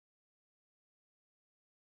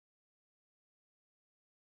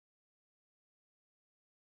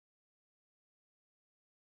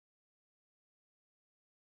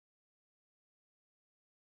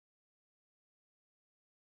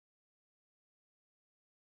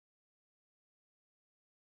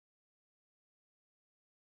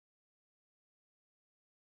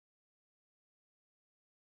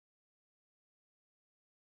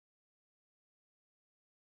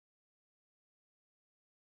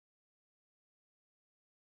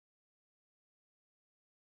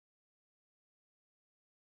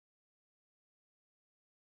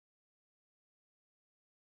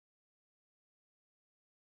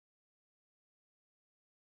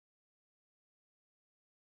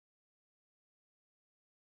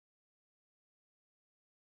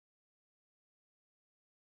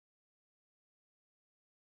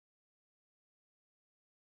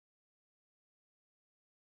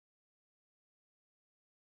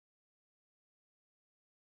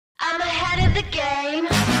the game.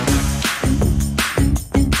 I'm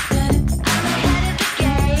ahead of the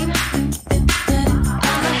game.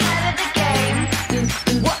 I'm ahead of the game.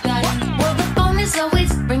 Well, the phone is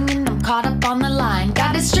always ringing. I'm caught up on the line.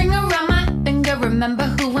 Got a string around my finger. Remember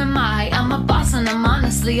who am I? I'm a boss and I'm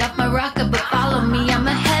honestly off my rocker, but follow me. I'm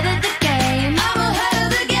ahead of the game. I'm ahead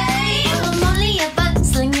of the game. Well, I'm only ever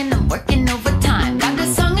slinging. I'm working overtime. Got a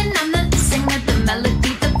song and I'm the singer, the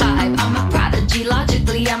melody, the vibe. I'm a prodigy.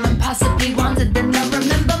 Logically, I'm impossibly wanted. And they'll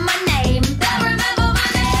remember my name. They'll remember my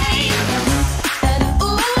name.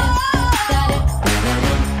 Ooh, well,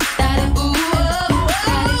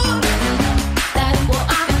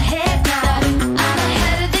 I'm ahead now. I'm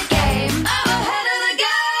ahead of the game. I'm ahead of the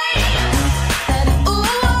game. Ooh,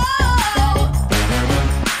 well,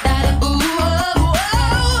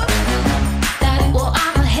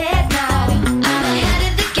 I'm ahead now. I'm ahead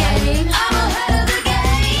of the game. I'm ahead of the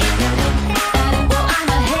game. Well, I'm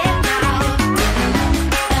ahead now.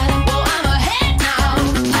 Well, I'm ahead now.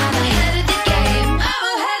 I'm ahead of the game. I'm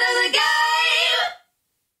ahead of the game.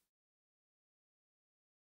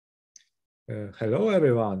 Hello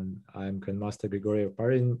everyone, I'm Grandmaster Grigoriy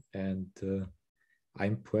Oparin and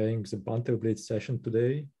I'm playing the Banter Blitz session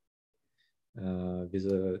today with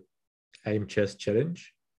a Aimchess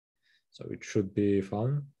challenge. So it should be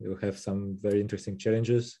fun. We'll have some very interesting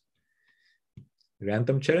challenges,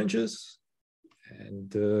 random challenges,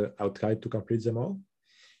 and I'll try to complete them all.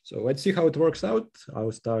 So let's see how it works out.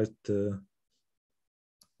 I'll start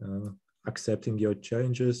accepting your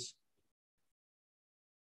challenges.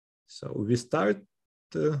 So we start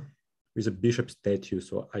with a bishop statue,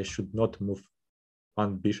 so I should not move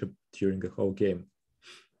one bishop during the whole game.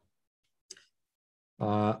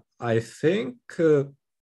 I think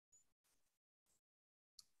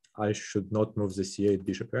I should not move the c8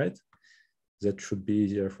 bishop, right? That should be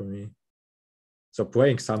easier for me. So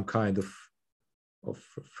playing some kind of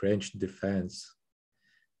French defense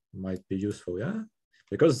might be useful, yeah?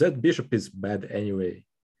 Because that bishop is bad anyway.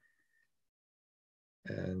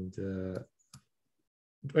 And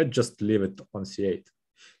let's just leave it on c8.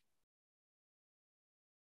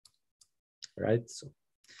 Right, so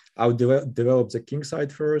I'll develop the king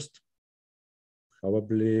side first.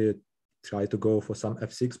 Probably try to go for some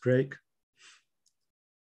f6 break.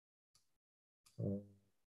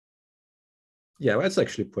 Yeah, let's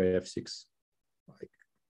actually play f6.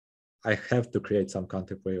 I have to create some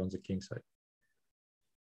counterplay on the king side.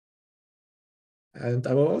 And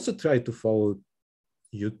I will also try to follow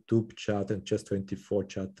YouTube chat and Chess24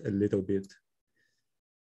 chat a little bit.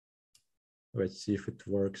 Let's see if it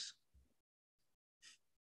works.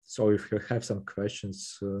 So if you have some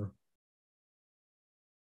questions,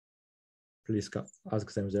 please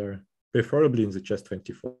ask them there, preferably in the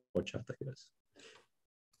Chess24 chat, I guess.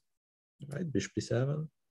 Right, bishop b7.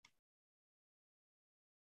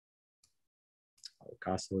 I'll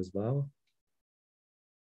castle as well.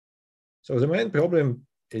 So the main problem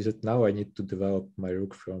is that now I need to develop my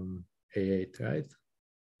rook from a8, right?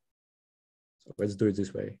 So let's do it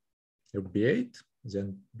this way. Rook b8,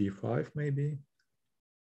 then b5 maybe.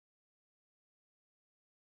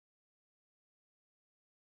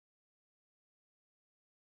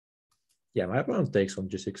 Yeah, my opponent takes on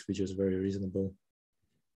g6, which is very reasonable.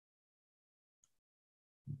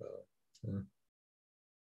 But,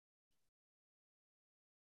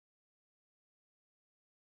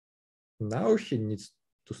 now he needs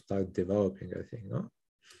to start developing, I think, no?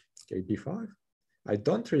 Okay, b5. I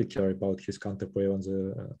don't really care about his counterplay on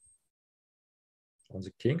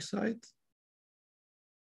the king side.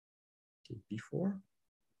 Okay, b4.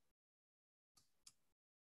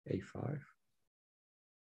 a5.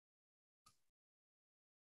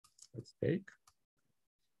 Let's take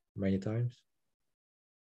many times.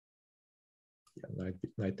 Yeah,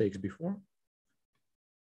 knight takes b4.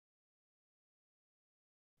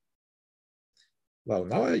 Well,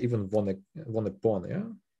 now I even won a pawn, yeah?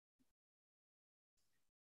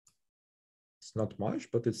 It's not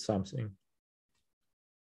much, but it's something.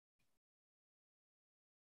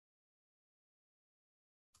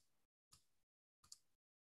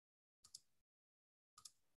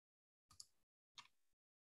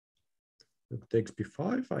 Rook takes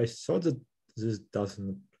b5. I thought that this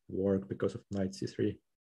doesn't work because of knight c3,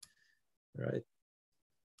 right?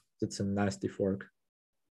 That's a nasty fork.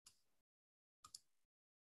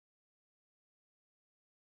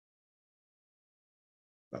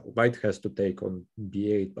 Well, white has to take on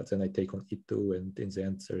b8, but then I take on e2, and in the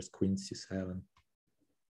end there's queen c7.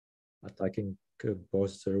 Attacking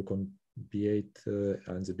both the rook on b8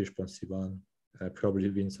 and the bishop on c1. I probably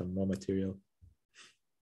win some more material.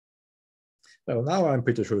 Well, now I'm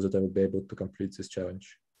pretty sure that I will be able to complete this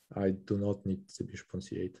challenge. I do not need the bishop on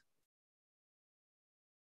c8.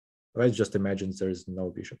 Let's just imagine there is no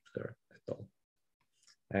bishop there at all.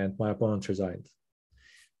 And my opponent resigned.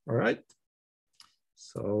 All right.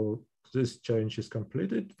 So this challenge is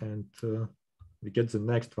completed, and we get the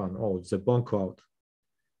next one. Oh, the bonk out.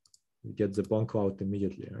 We get the bonk out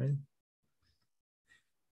immediately, right?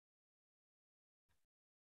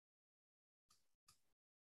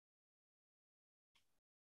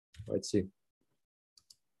 Let's see.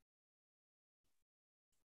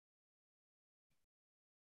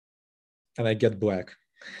 And I get black.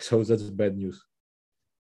 So that's bad news.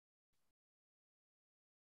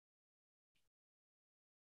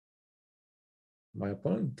 My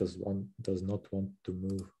opponent does not want to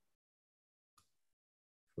move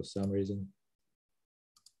for some reason.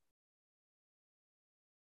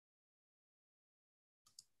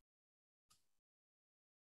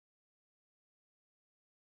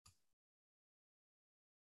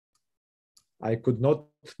 I could not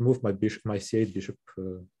move my bishop, my c8 bishop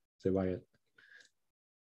the way.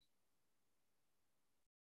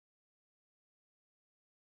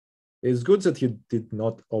 It's good that you did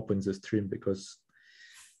not open the stream because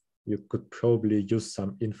you could probably use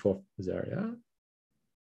some info there, yeah?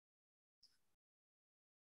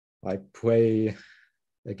 I play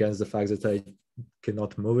against the fact that I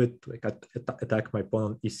cannot move it, like attack my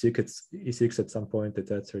opponent e6 at some point,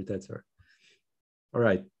 etc., etc. All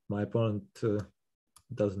right, my opponent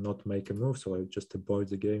does not make a move, so I just avoid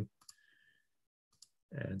the game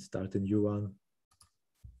and start a new one.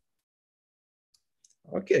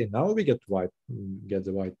 Okay, now we get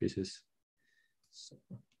the white pieces. So,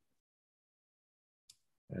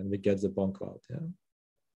 and we get the bonk out, yeah.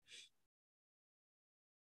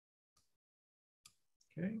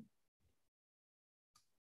 Okay.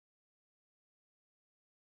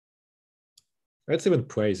 Let's even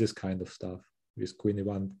play this kind of stuff with queen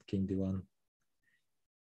e1, king d1.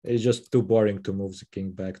 It's just too boring to move the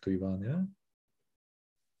king back to e1, yeah?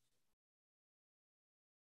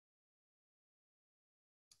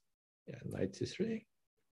 Yeah, knight c3.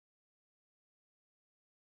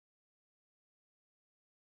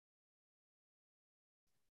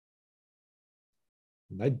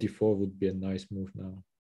 Knight d4 would be a nice move now.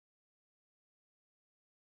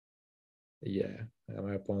 Yeah,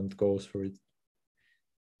 my opponent goes for it.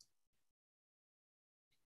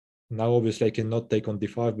 Now, obviously, I cannot take on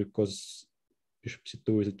d5 because bishop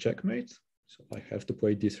c2 is a checkmate. So I have to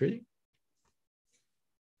play d3.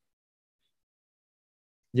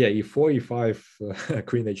 Yeah, e4, e5,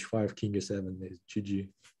 queen h5, king e7 is GG.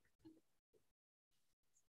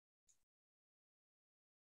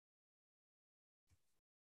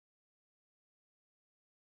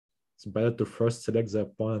 It's better to first select the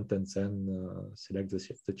opponent and then select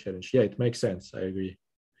the challenge. Yeah, it makes sense. I agree.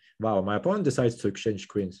 Wow, my opponent decides to exchange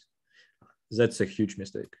queens. That's a huge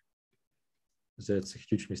mistake. That's a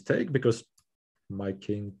huge mistake because my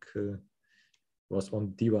king was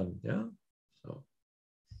on d1, yeah? So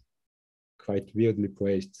quite weirdly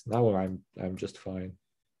placed. Now I'm just fine.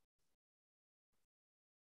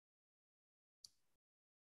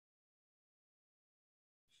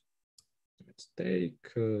 Let's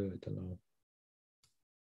take, I don't know,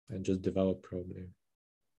 and just develop probably.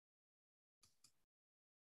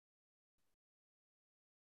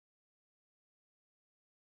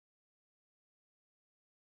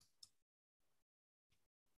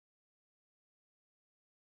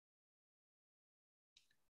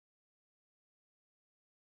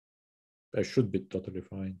 I should be totally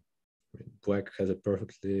fine. I mean, black has a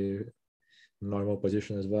perfectly normal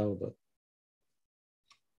position as well, but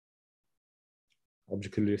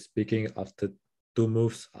objectively speaking, after two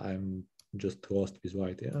moves, I'm just lost with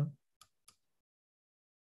white, yeah?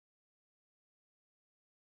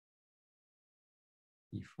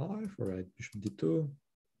 e5, all right, bishop d2.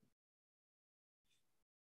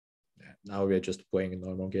 Yeah, now we're just playing a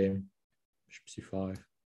normal game. Bishop c5.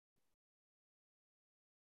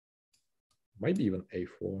 Maybe even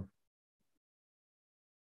a4.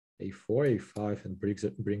 a4, a5, and brings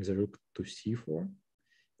the rook to c4.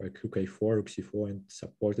 Like rook a4, rook c4, and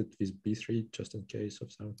support it with b3 just in case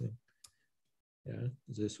of something. Yeah,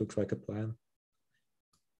 this looks like a plan.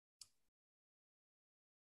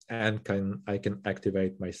 And I can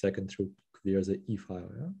activate my second rook via the e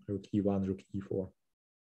file, yeah? Rook e1, rook e4.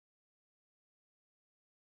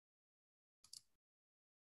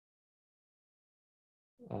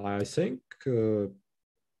 I think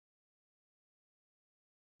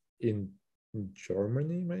in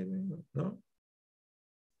Germany, maybe, no?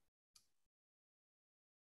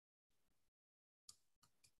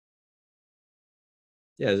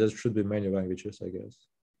 Yeah, there should be many languages, I guess.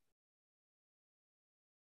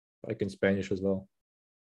 like in Spanish as well.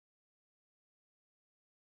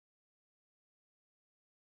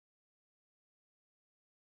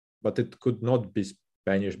 But it could not be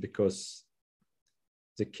Spanish because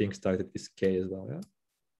the king started with K as well, yeah?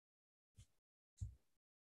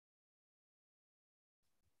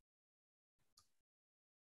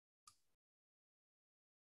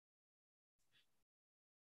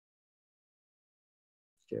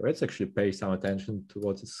 Okay, let's actually pay some attention to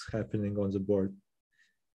what is happening on the board.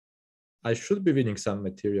 I should be winning some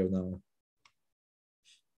material now.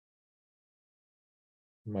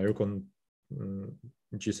 My rook on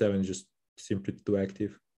G7 is just simply too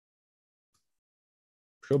active.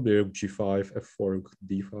 Probably rook G5, F4, rook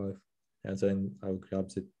D5, and then I'll grab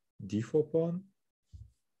the D4 pawn.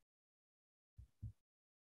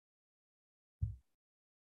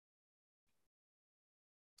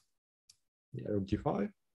 Yeah, rook G5.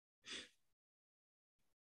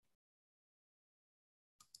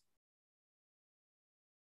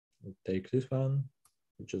 We'll take this one.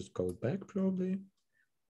 We'll just go back probably.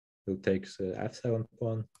 We'll take the F7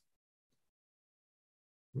 pawn.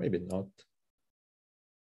 Maybe not.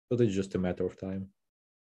 But it's just a matter of time.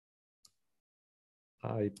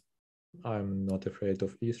 I'm not afraid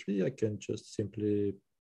of E3. I can just simply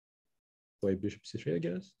play bishop C3, I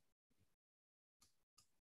guess.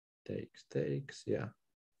 Takes, yeah.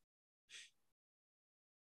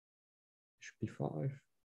 Bishop B5.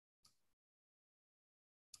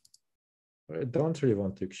 I don't really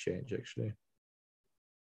want to exchange, actually.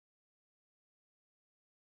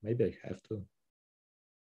 Maybe I have to.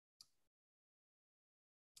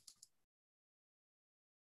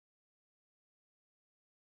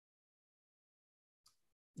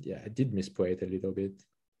 Yeah, I did misplay it a little bit.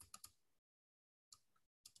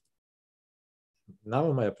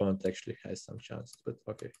 Now my opponent actually has some chance, but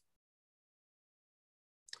okay.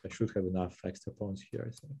 I should have enough extra pawns here, I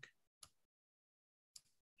think.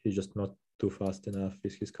 He's just not too fast enough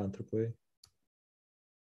with his counterplay.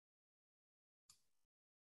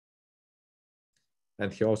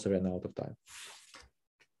 And he also ran out of time.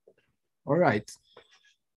 All right.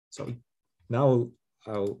 So now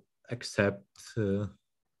I'll accept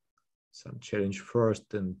some challenge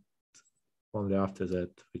first, and only after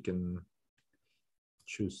that we can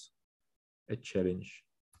choose a challenge.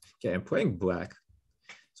 Okay, I'm playing black.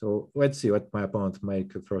 So let's see what my opponent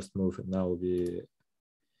make the first move, and now we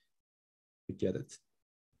get it.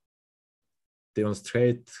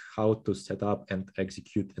 Demonstrate how to set up and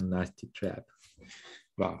execute a nasty trap.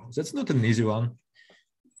 Wow, that's not an easy one.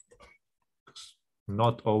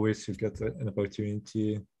 Not always you get an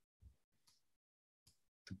opportunity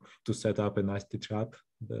to set up a nasty trap,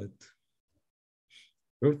 but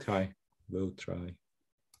we'll try.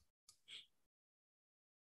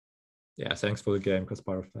 Yeah, thanks for the game,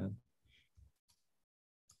 Kasparov fan.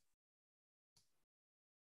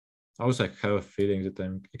 I also have a feeling that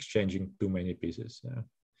I'm exchanging too many pieces. Yeah.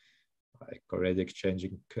 Like already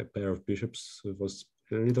exchanging a pair of bishops was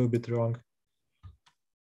a little bit wrong.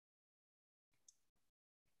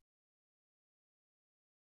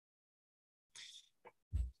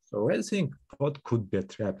 So I think what could be a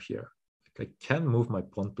trap here? Like I can move my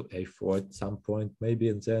pawn to A4 at some point, maybe,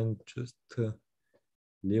 and then just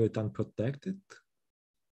leave it unprotected.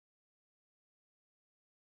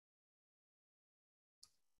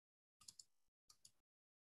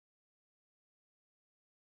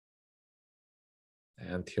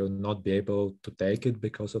 And he'll not be able to take it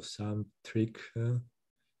because of some trick in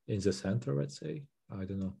the center, let's say. I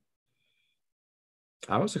don't know.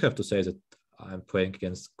 I also have to say that I'm playing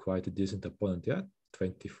against quite a decent opponent, yeah,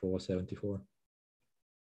 24-74.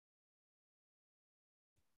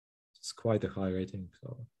 It's quite a high rating,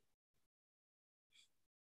 so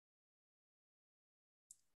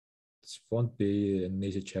this won't be an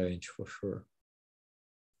easy challenge for sure.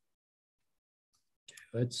 Okay,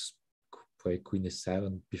 let's play Queen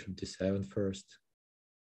E7, Bishop D7 first,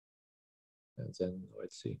 and then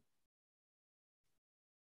let's see.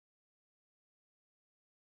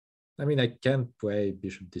 I mean, I can play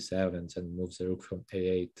Bishop D7 and move the rook from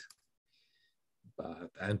A8, but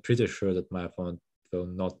I'm pretty sure that my opponent will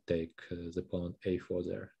not take the pawn A4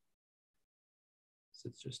 there. So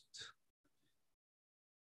it's just,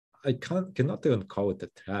 I cannot even call it a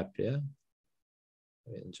trap, yeah?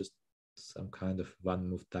 I mean, just some kind of one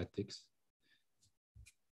move tactics.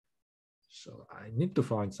 So I need to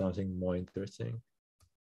find something more interesting.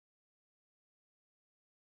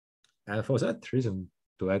 And for that reason,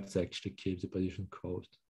 let's actually keep the position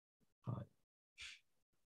closed.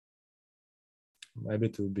 Maybe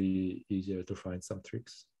it will be easier to find some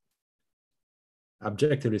tricks.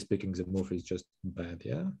 Objectively speaking, the move is just bad,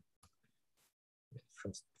 yeah?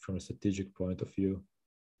 from a strategic point of view,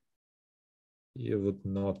 you would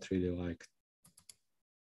not really like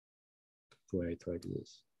to play it like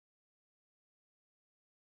this.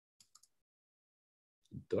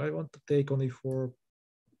 Do I want to take on e4?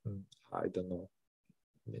 I don't know.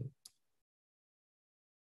 I mean,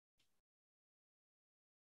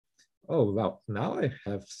 oh, wow. Now I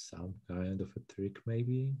have some kind of a trick,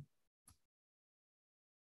 maybe.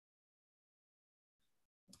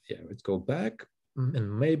 Yeah, let's go back.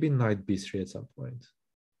 And maybe knight b3 at some point.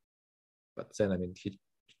 But then, I mean, he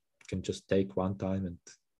can just take one time and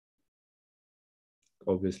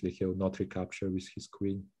obviously he'll not recapture with his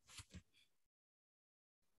queen.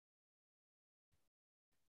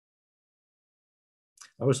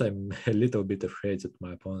 Also, I'm a little bit afraid that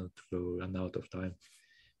my opponent will run out of time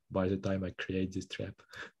by the time I create this trap.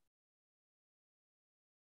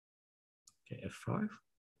 Okay, f5.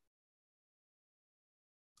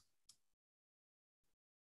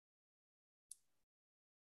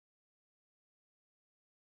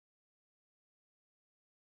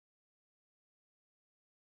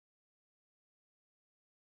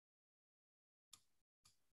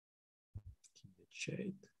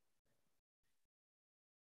 Shade.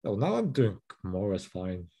 Oh, now I'm doing more or less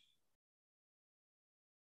fine.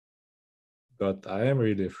 But I am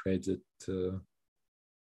really afraid that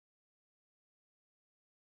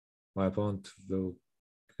my opponent will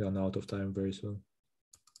run out of time very soon.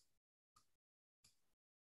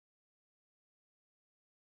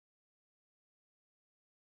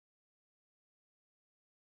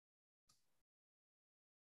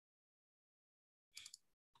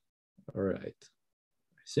 All right.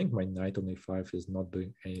 I think my knight on e5 is not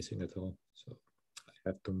doing anything at all. So I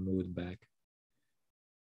have to move it back.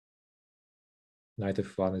 Knight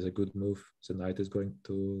f1 is a good move. The knight is going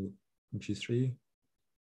to g3.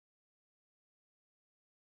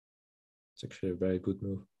 It's actually a very good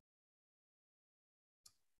move.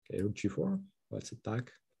 Okay, rook g4. Let's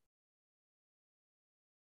attack.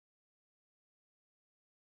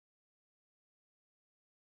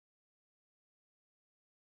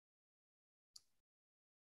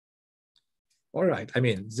 All right. I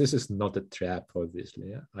mean, this is not a trap,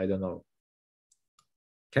 obviously. Yeah? I don't know.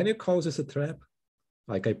 Can you call this a trap?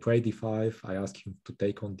 Like I play d5, I ask him to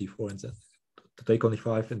take on d4 and then to take on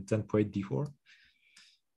e5 and then play d4.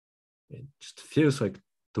 It just feels like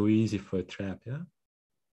too easy for a trap, yeah?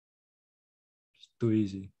 Just too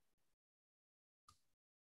easy.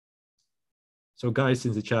 So guys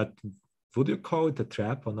in the chat, would you call it a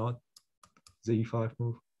trap or not? The e5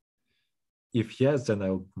 move? If yes, then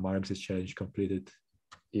I'll mark this challenge completed.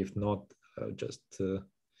 If not, I'll just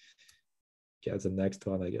get the next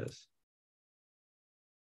one, I guess.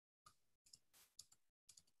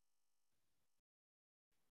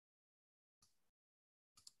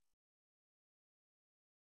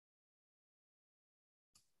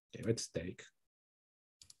 Okay, let's take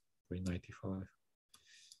 395.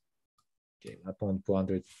 Okay, my opponent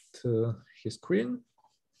blundered his queen.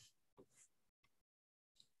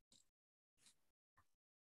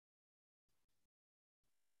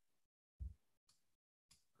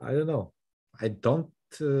 I don't know. I don't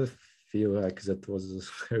feel like that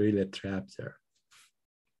was really a trap there.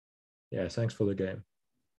 Yeah, thanks for the game.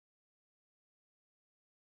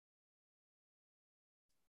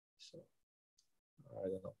 So, I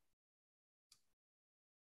don't know.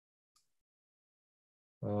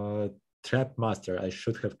 Trap master, I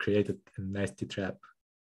should have created a nasty trap.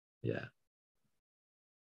 Yeah.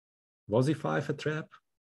 Was e5 a trap?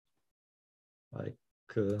 Like,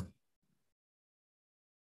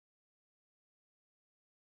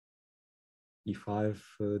 e5,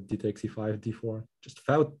 d takes e5, d4. Just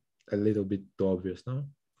felt a little bit too obvious, no?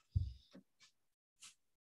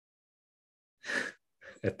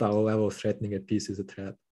 At our level, threatening a piece is a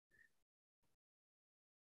trap.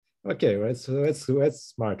 Okay,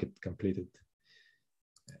 let's mark it completed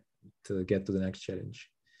to get to the next challenge.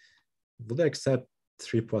 Would I accept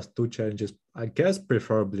 3+2 challenges? I guess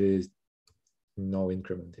preferably no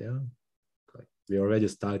increment, yeah? Like we already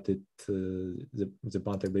started the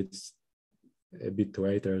Banter Blitz a bit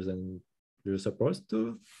later than we were supposed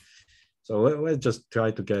to. So let's just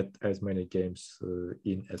try to get as many games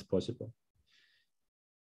in as possible.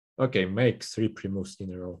 Okay, make 3 pre-moves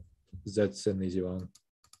in a row. That's an easy one.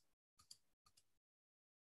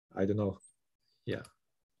 I don't know. Yeah.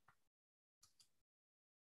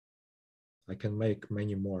 I can make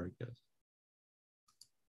many more, I guess.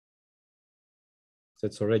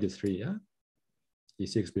 That's already 3, yeah?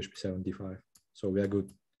 e6, bishop 7, d5. So we are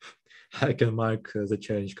good. I can mark the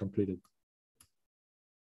challenge completed.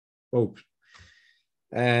 Oh,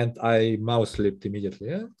 and I mouse slipped immediately,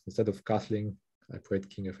 yeah? Instead of castling, I played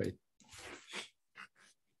king f8.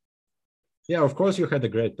 Yeah, of course you had a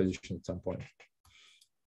great position at some point.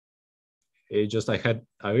 It just I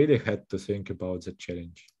really had to think about the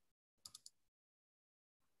challenge.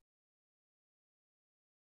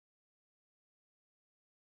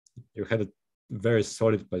 You had a very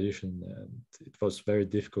solid position and it was very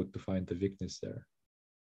difficult to find the weakness there.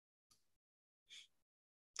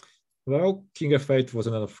 Well, king f8 was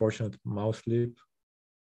an unfortunate mouse leap.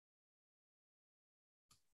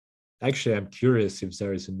 Actually, I'm curious if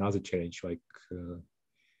there is another challenge, like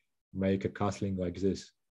make a castling like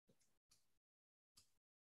this.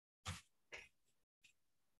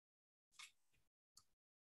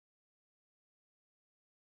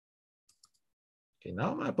 Okay,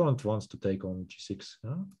 now my opponent wants to take on g6.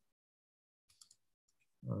 Huh?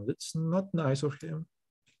 That's not nice of him.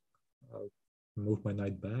 I'll move my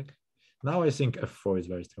knight back. Now I think f4 is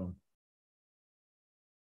very strong.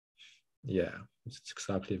 Yeah, it's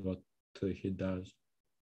exactly what he does.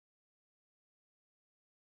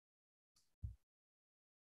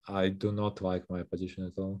 I do not like my position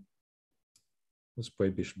at all. Let's play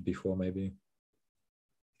bishop b4 maybe.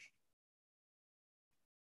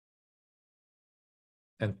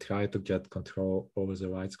 And try to get control over the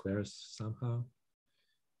white squares somehow.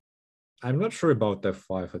 I'm not sure about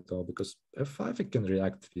f5 at all, because f5 it can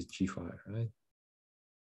react with g5, right?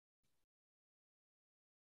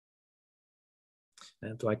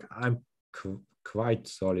 And like I'm quite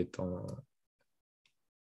solid on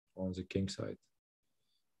the king side.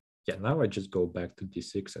 Yeah, now I just go back to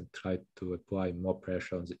d6 and try to apply more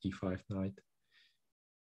pressure on the e5 knight.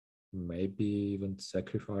 Maybe even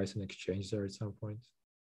sacrifice and exchange there at some point.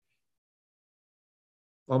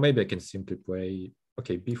 Or maybe I can simply play,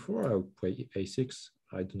 okay, before I'll play a6.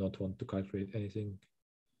 I do not want to calculate anything.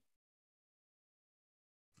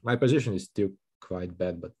 My position is still quite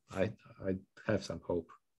bad, but I have some hope.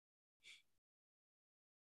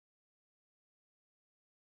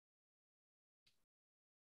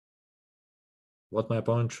 What my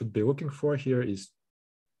opponent should be looking for here is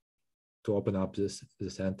to open up the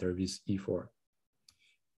center with e4.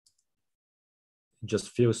 It just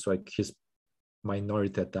feels like his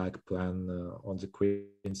minority attack plan on the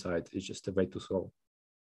queen side is just a way too slow.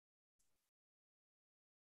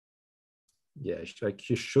 Yeah, like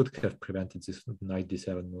he should have prevented this knight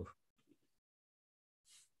d7 move.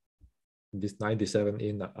 This knight d7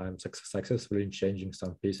 in, I'm successfully changing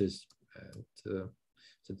some pieces, and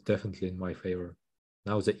it's definitely in my favor.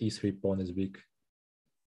 Now the e3 pawn is weak.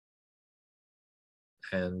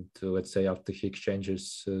 And let's say after he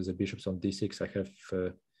exchanges the bishops on d6, I have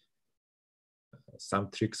some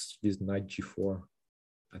tricks with knight g4,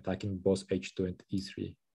 attacking both h2 and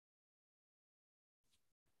e3.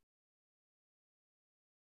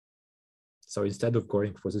 So instead of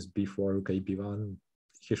going for this b4, rook a b1,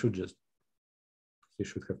 he should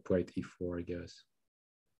have played e4, I guess,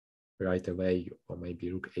 right away, or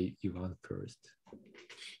maybe rook a e1 first,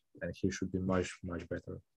 and he should be much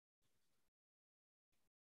better.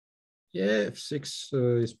 Yeah,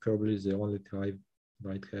 f6 is probably the only try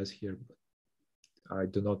white has here, but I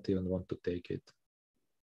do not even want to take it.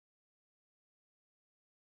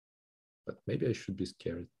 But maybe I should be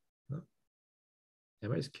scared. No?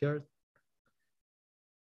 Am I scared?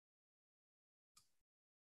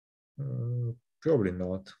 Probably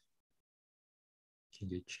not.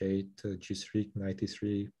 King h8, g3, knight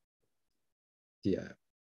e3. Yeah,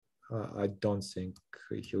 I don't think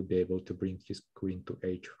he'll be able to bring his queen to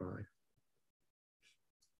h5.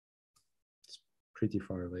 It's pretty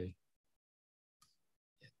far away.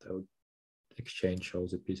 I'll exchange all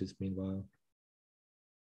the pieces meanwhile.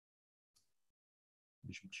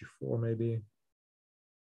 Bishop g4 maybe.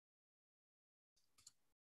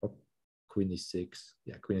 Oh, queen e6.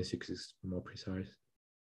 Yeah, queen e6 is more precise.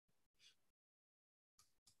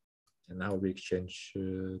 And now we exchange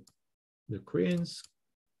the queens.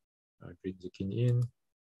 I bring the king in.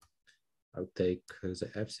 I'll take the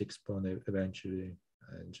f6 pawn eventually,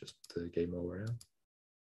 and just game over. Yeah?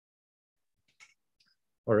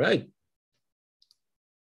 All right.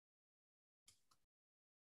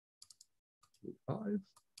 Five.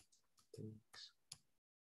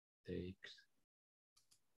 Takes.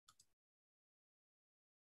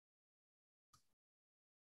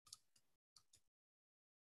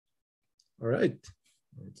 All right.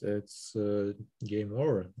 That's game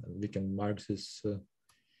over. And we can mark this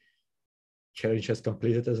challenge as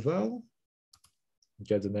completed as well.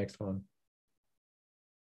 Get the next one.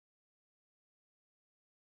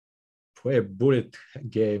 Play a bullet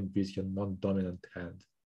game with your non-dominant hand.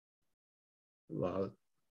 Well,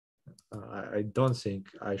 I don't think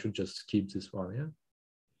I should just skip this one, yeah?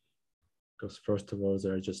 because first of all,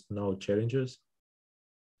 there are just no challenges.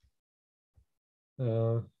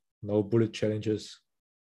 No bullet challenges.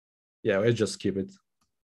 Yeah, let's just skip it.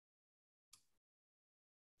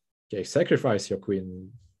 Okay, sacrifice your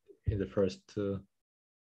queen in the first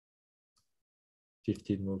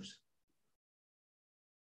 15 moves.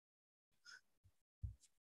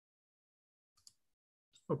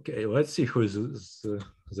 Okay, let's see who's the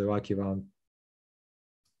lucky one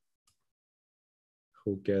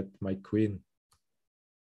who get my queen.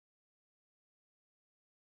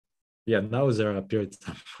 Yeah, now there appeared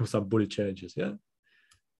some bullet challenges, yeah?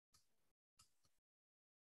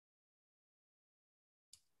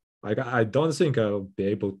 I don't think I'll be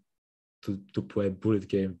able to play a bullet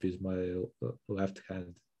game with my left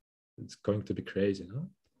hand. It's going to be crazy, no?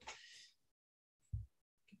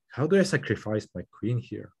 How do I sacrifice my queen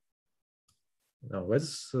here? Now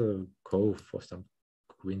let's go for some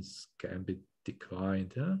queens gambit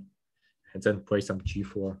declined, yeah? And then play some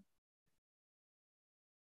g4.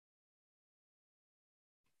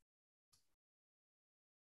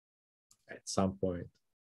 At some point.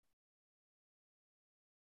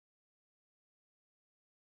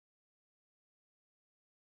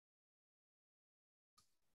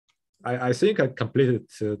 I think I completed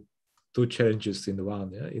 2 challenges in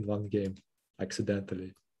one game,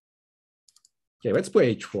 accidentally. Okay, let's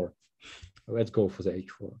play h4. Let's go for the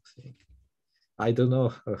h4 thing. I don't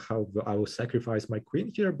know how I will sacrifice my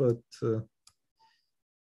queen here, but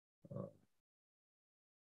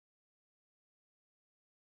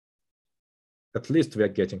at least we are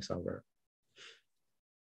getting somewhere.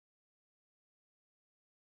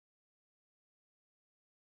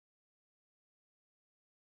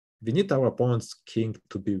 We need our opponent's king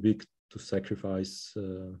to be weak to sacrifice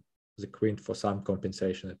the queen for some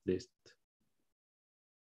compensation at least.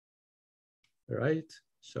 Right?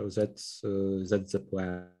 So that's the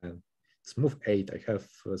plan. It's move 8. I have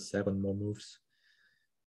 7 more moves.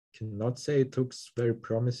 Cannot say it looks very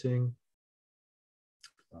promising,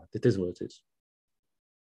 but it is what it is.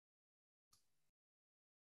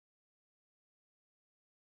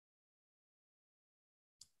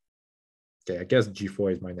 Okay, I guess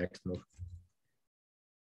g4 is my next move.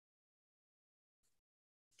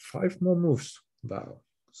 5 more moves. Wow.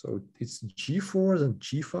 So it's g4 and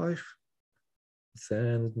g5.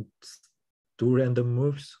 Then 2 random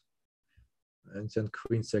moves. And then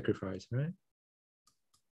queen sacrifice, right?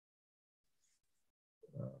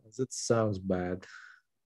 That sounds bad.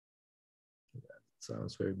 Yeah, it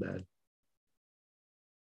sounds very bad.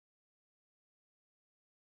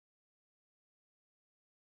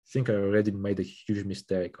 I think I already made a huge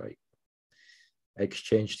mistake. I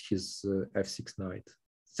exchanged his f6 knight.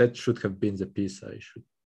 That should have been the piece I should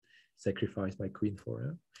sacrifice my queen for.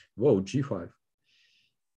 Yeah? Whoa, g5.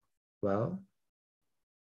 Well,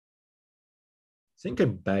 I think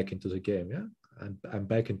I'm back into the game. Yeah, I'm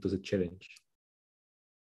back into the challenge.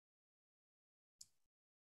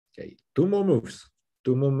 Okay, 2 more moves.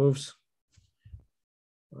 2 more moves.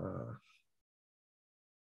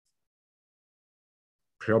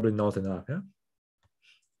 Probably not enough, yeah,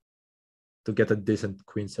 to get a decent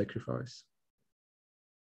queen sacrifice.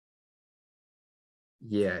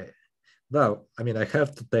 Yeah. Well, I mean, I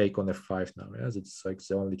have to take on f5 now. Yeah, it's like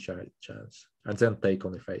the only chance, and then take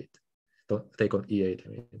on f8. Don't take on e8. I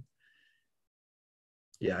mean,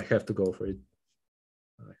 yeah, I have to go for it.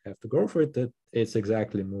 I have to go for it. It's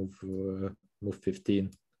exactly move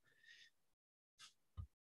 15.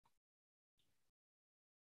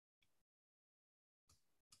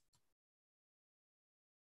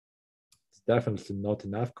 It's definitely not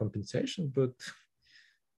enough compensation, but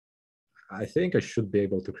I think I should be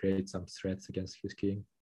able to create some threats against his king.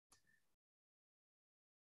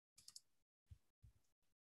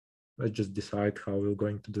 Let's just decide how we're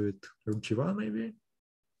going to do it. Rook g1 maybe?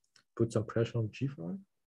 Put some pressure on g5.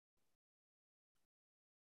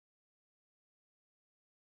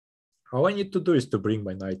 All I need to do is to bring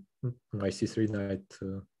my knight, my c3 knight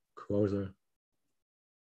closer.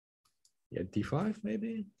 Yeah, d5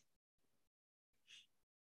 maybe?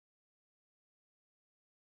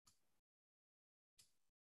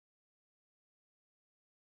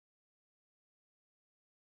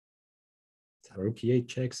 Rook e8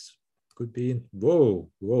 checks could be in.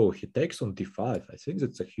 Whoa, he takes on d5. I think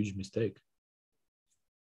that's a huge mistake.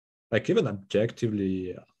 Like even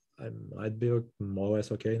objectively, I might be more or less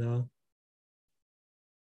okay now.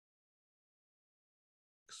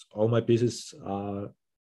 All my pieces are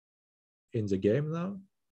in the game now.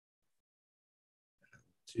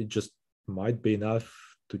 It just might be enough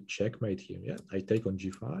to checkmate him. Yeah, I take on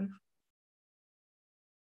g5.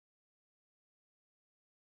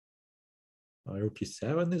 Rook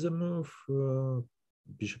e7 is a move.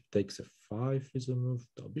 Bishop takes f5 is a move.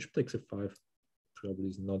 No, bishop takes f5 probably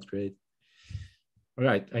is not great. All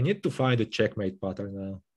right, I need to find a checkmate pattern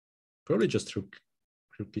now. Probably just rook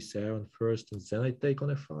e7 first, and then I take on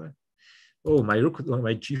f5. Oh, my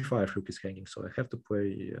g5 rook is hanging, so I have to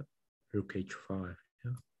play rook h5.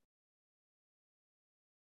 Yeah.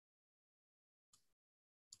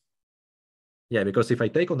 Yeah, because if I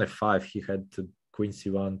take on f5, he had queen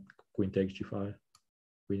c1, queen takes g5,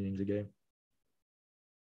 winning the game.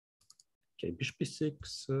 Okay, bishop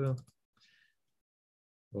e6.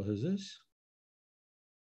 What is this?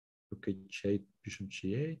 Rook h8, bishop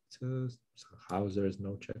g8. Somehow there is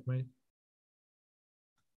no checkmate.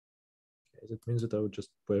 Okay, that means that I would just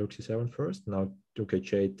play rook c7 first. Now rook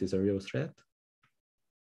h8 is a real threat.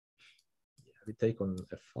 Yeah, we take on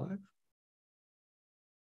f5.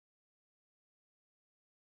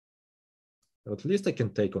 At least I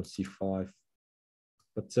can take on c5.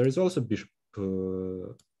 But there is also bishop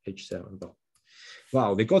h7.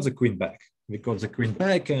 Wow, we got the queen back. We got the queen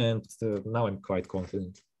back, and now I'm quite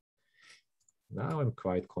confident. Now I'm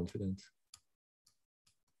quite confident.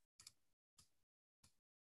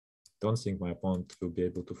 Don't think my opponent will be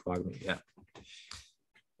able to flag me. Yeah.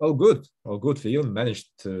 Oh, good. Oh, good. Phil managed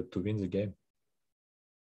to win the game.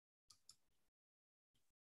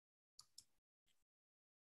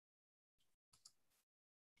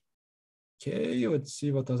 Okay, let's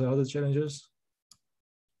see what are the other challenges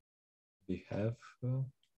we have.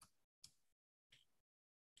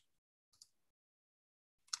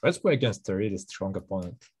 Let's play against a really strong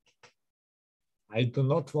opponent. I do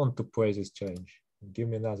not want to play this challenge. Give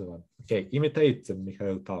me another one. Okay, imitate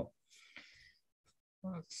Mikhail Tal.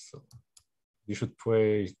 So we should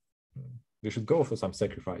play. We should go for some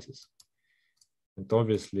sacrifices. And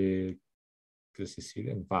obviously, the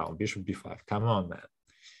Sicilian. Wow, bishop b5. Come on, man.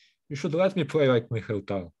 You should let me play like Mikhail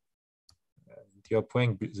Tal. You're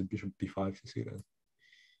playing the bishop b5 Sicilian.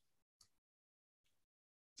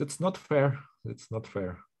 That's not fair. That's not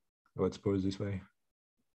fair. Let's put it this way.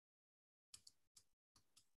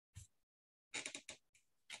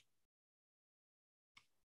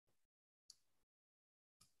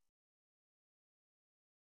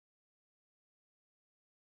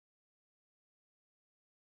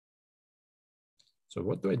 So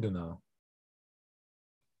what do I do now?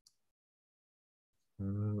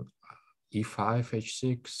 E5,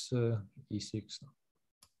 h6, e6.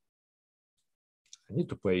 I need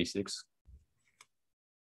to play e6.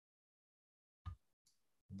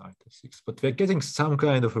 Knight e6, but we're getting some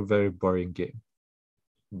kind of a very boring game.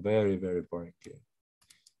 Very, very boring game.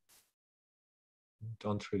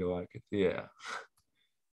 Don't really like it. Yeah.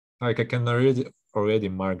 Like I can already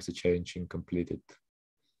mark the challenge incompleted.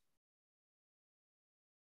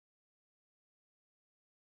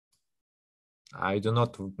 I do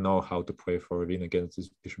not know how to play for a win against this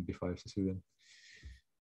bishop b5 Sicilian.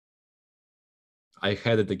 I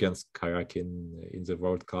had it against Karakin in the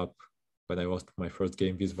World Cup when I lost my first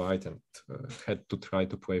game with white and had to try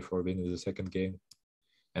to play for a win in the second game.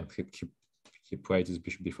 And he played his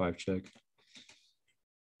bishop b5 check.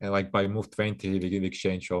 And like by move 20, we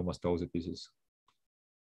exchanged almost all the pieces.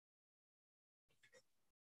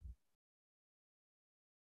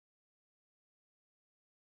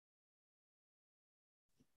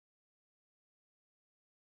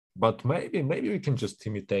 But maybe we can just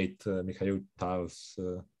imitate Mikhail Tal's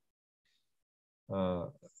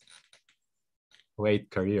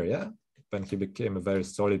late career, yeah? When he became a very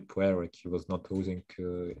solid player, like he was not losing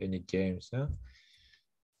any games, yeah?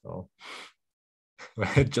 So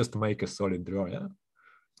just make a solid draw, yeah?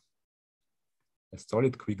 A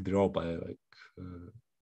solid quick draw by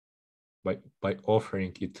like by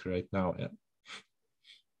offering it right now, yeah?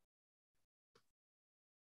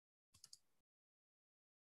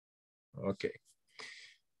 Okay.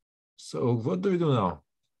 So what do we do now?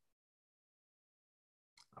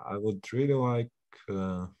 I would really like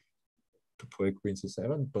to play queen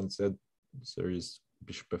c7, but instead there is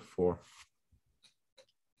bishop f4.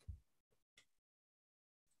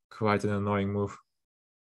 Quite an annoying move.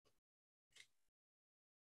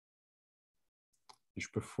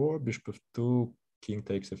 Bishop f4, bishop f2, king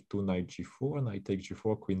takes f2, knight g4, knight takes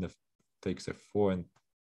g4, queen takes f4, and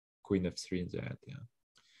queen f3 in the end, yeah.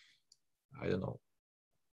 I don't know.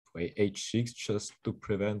 Play h6 just to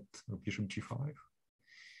prevent bishop g5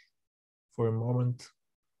 for a moment.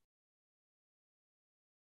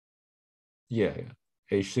 Yeah,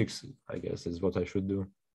 h6, I guess, is what I should do.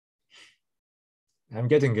 I'm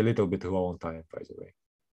getting a little bit low on time, by the way.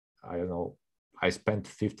 I don't know. I spent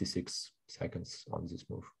 56 seconds on this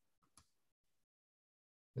move.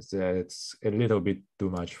 It's a little bit too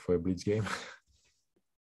much for a blitz game.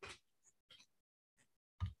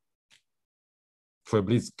 for a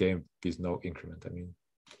blitz game, is no increment. I mean,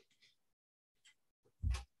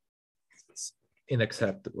 it's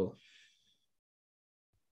unacceptable.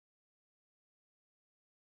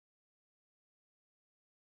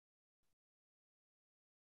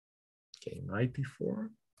 Okay, 94,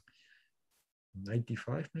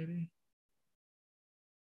 95 maybe.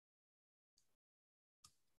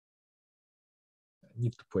 I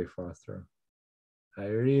need to play faster. I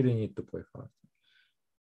really need to play faster.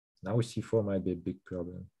 Now C4 might be a big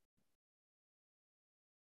problem.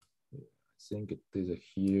 I think it is a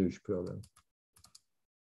huge problem.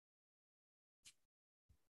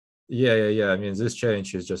 Yeah. I mean, this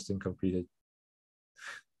challenge is just incomplete.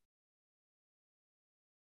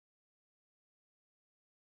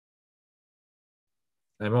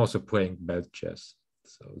 I'm also playing bad chess,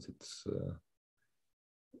 so it's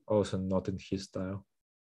also not in his style.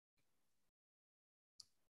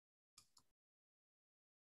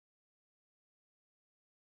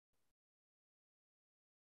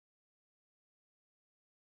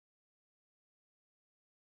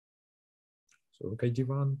 So okay,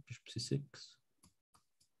 d1, bishop c6.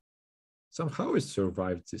 Somehow it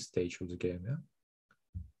survived this stage of the game, yeah?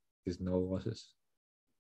 There's no losses.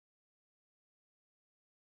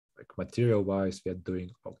 Like material-wise, we are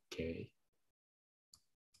doing okay.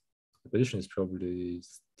 The position is probably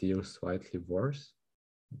still slightly worse,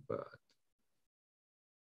 but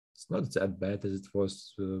it's not that bad as it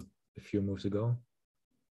was a few moves ago.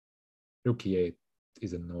 Rook e8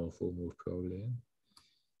 is an awful move, probably.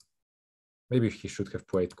 Maybe he should have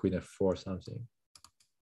played queen f4 or something.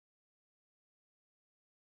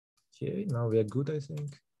 Okay, now we are good, I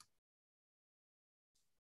think.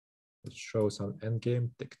 Let's show some endgame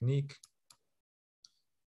technique.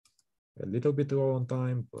 A little bit low on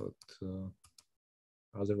time, but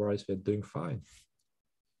otherwise we're doing fine.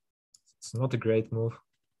 It's not a great move.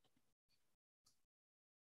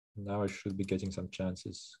 Now I should be getting some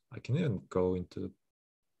chances. I can even go into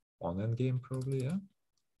one endgame probably, yeah?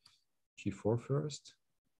 G4 first.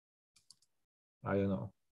 I don't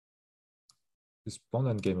know. This pawn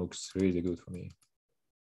endgame looks really good for me.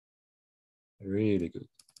 Really good.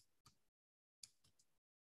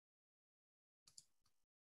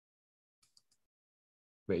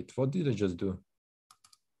 Wait, what did I just do?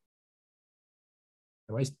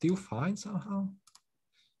 Am I still fine somehow?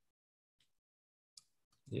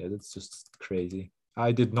 Yeah, that's just crazy.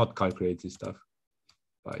 I did not calculate this stuff,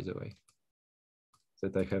 by the way.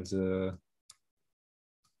 That I have the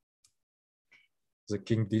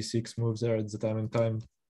king d6 moves there at the time and time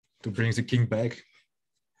to bring the king back.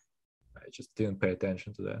 I just didn't pay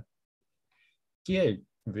attention to that. Yeah,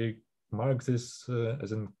 we mark this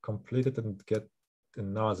as in completed and get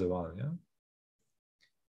another one, yeah?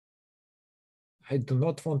 I do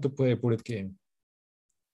not want to play a bullet game.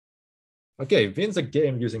 Okay, win the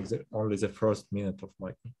game using only the first minute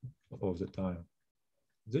of the time.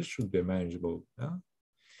 This should be manageable, yeah?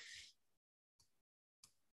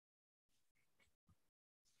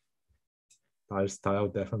 Style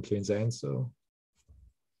definitely in the end, so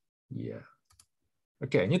yeah.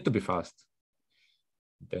 Okay, I need to be fast.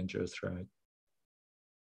 Dangerous, right?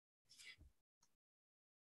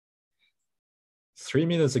 3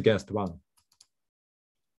 minutes against 1.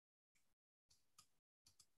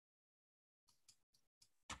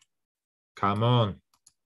 Come on.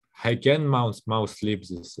 I can mouse sleep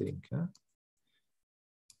this thing. Huh?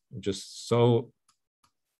 Just so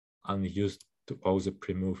unused to all the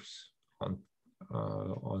pre-moves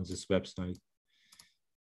on this website.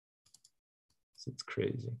 It's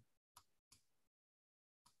crazy.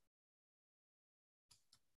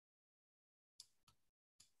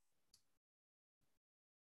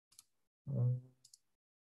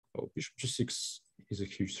 Oh, bishop g6 is a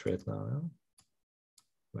huge threat now. Yeah?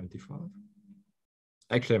 25.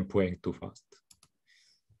 Actually, I'm playing too fast.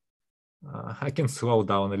 I can slow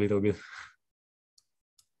down a little bit.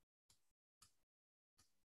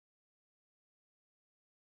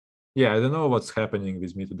 Yeah, I don't know what's happening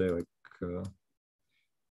with me today. Like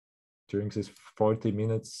during these 40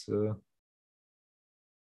 minutes,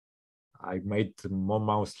 I made more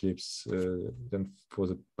mouse slips than for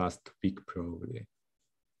the past week, probably.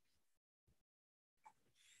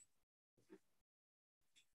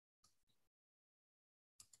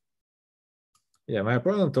 Yeah, my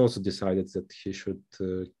opponent also decided that he should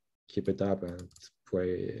keep it up and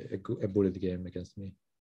play a bullet game against me.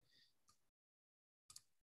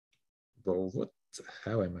 But what the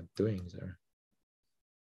hell am I doing there?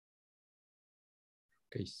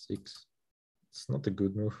 Okay, 6. It's not a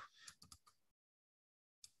good move.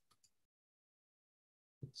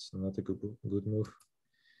 It's not a good move.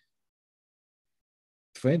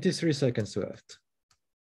 23 seconds left.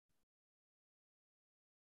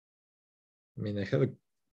 I mean, I have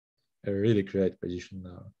a really great position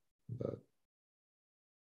now, but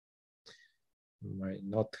might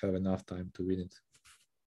not have enough time to win it.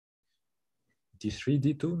 D3,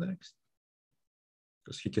 D2 next,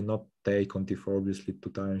 because he cannot take on D4 obviously 2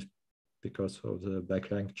 times because of the back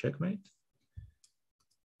rank checkmate.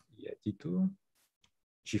 Yeah, D2.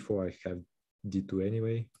 G4, I have D2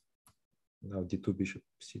 anyway. Now D2 bishop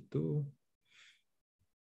C2.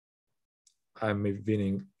 I'm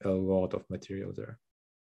winning a lot of material there.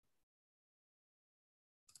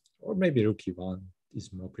 Or maybe rook E1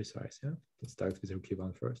 is more precise. Yeah, let's start with rook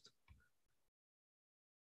E1 first.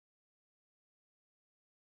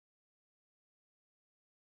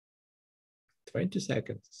 "20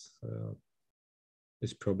 seconds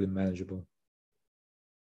is probably manageable.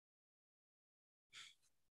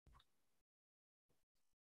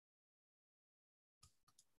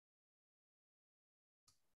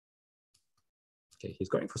 Okay, he's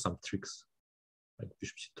going for some tricks. Like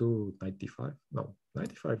bishop C2, knight D5. No, knight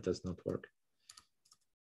D5 does not work.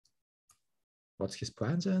 What's his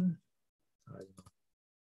plan then? I don't know.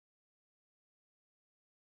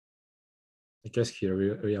 I guess he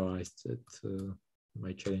realized that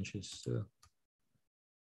my challenge is to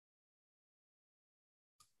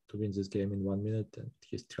win this game in 1 minute, and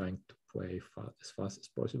he's trying to play as fast as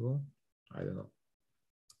possible. I don't know.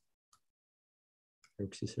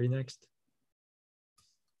 Rook C3 next.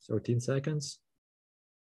 13 seconds.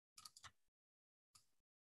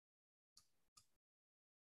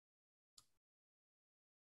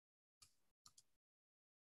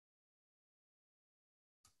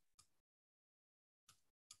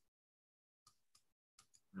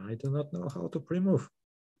 I do not know how to pre-move.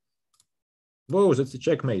 Whoa, that's a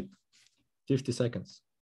checkmate. 50 seconds.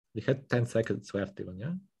 We had 10 seconds left even,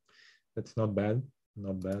 yeah? That's not bad,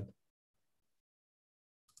 not bad.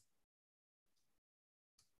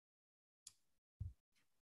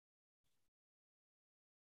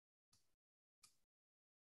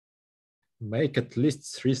 Make at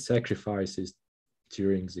least 3 sacrifices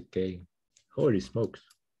during the game. Holy smokes.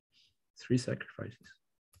 3 sacrifices.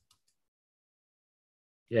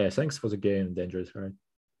 Yeah, thanks for the game, Dangerous Heart.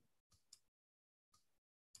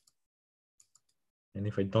 And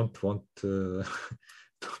if I don't want to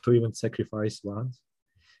even sacrifice once,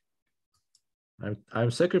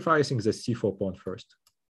 I'm sacrificing the C4 pawn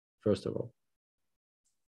first of all.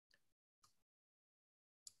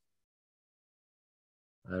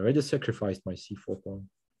 I already sacrificed my C4 pawn.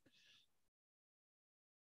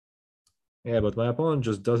 Yeah, but my opponent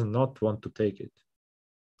just does not want to take it.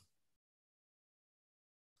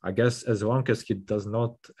 I guess as long as he does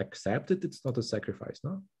not accept it, it's not a sacrifice,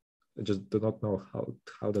 no? I just do not know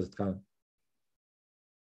how does it count.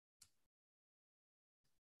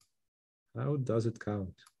 How does it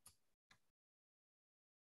count?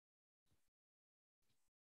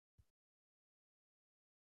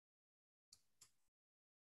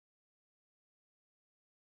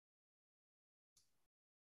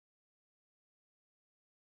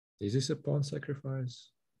 Is this a pawn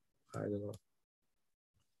sacrifice? I don't know.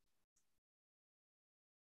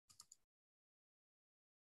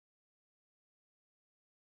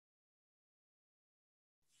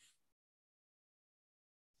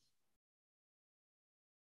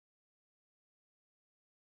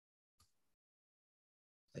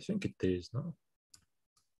 I think it is, no?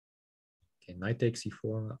 Okay, knight takes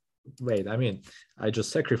e4. Wait, I mean, I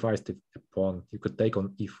just sacrificed a pawn. You could take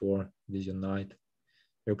on e4 with your knight.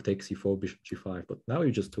 Rook takes e4, bishop g5, but now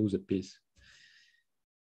you just lose a piece.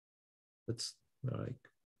 That's like,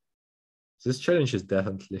 this challenge is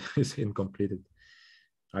definitely is incompleted.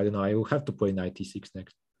 I don't know, I will have to play knight e6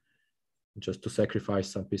 next, just to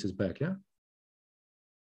sacrifice some pieces back, yeah?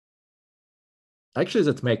 Actually,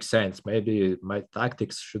 that makes sense. Maybe my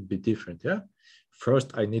tactics should be different, yeah?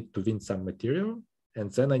 First, I need to win some material,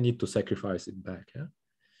 and then I need to sacrifice it back, yeah?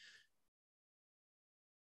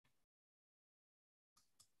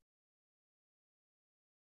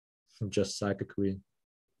 Just sack a queen.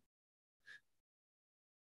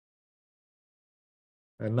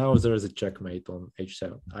 And now there is a checkmate on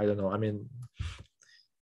h7. I don't know, I mean,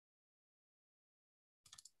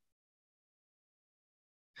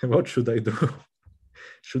 what should I do?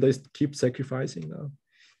 Should I keep sacrificing now?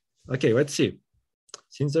 Okay, let's see.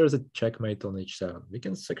 Since there's a checkmate on h7, we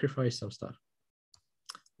can sacrifice some stuff.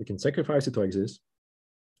 We can sacrifice it like this.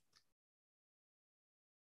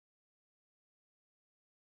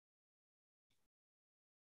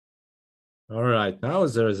 All right, now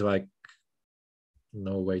there is like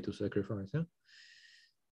no way to sacrifice, yeah?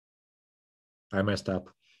 I messed up.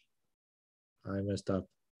 I messed up.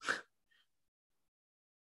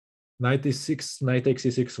 Knight e6, knight takes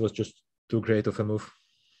e6 was just too great of a move.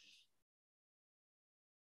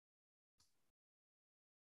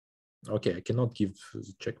 Okay, I cannot give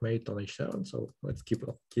checkmate on h7, so let's keep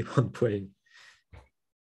on playing.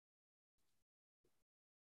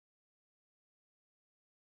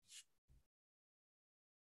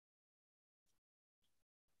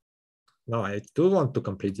 No, I do want to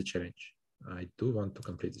complete the challenge. I do want to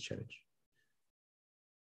complete the challenge.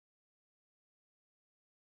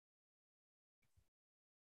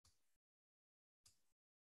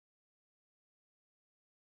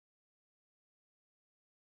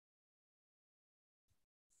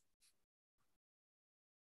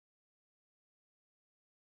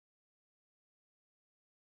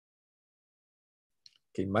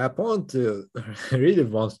 Okay, my opponent really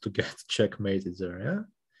wants to get checkmated there, yeah?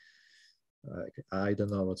 I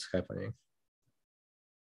don't know what's happening.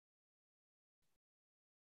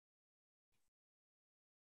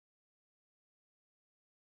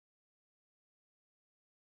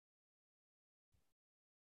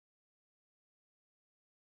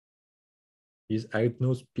 Is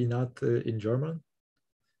Altnuss peanut in German?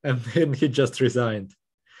 And then he just resigned.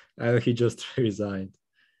 He just resigned.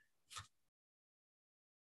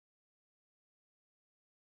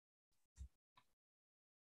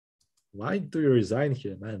 Why do you resign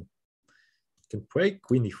here, man? You can play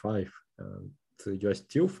queen e5. You're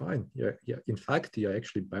still fine. Yeah, in fact, you're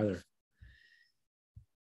actually better.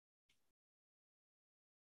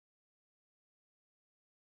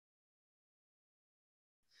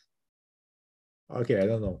 Okay, I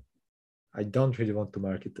don't know. I don't really want to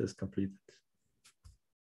mark it as completed.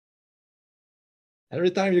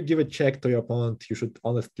 Every time you give a check to your opponent, you should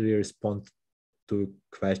honestly respond to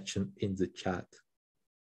a question in the chat.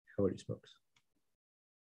 Holy smokes.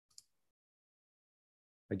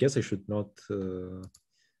 I guess I should not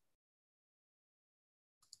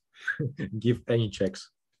give any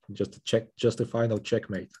checks. Just a check, just a final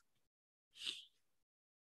checkmate.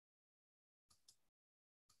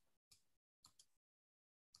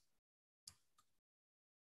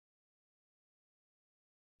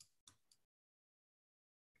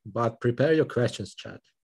 But prepare your questions, chat.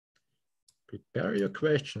 Prepare your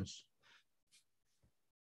questions.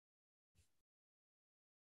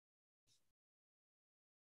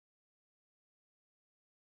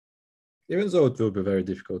 Even though it will be very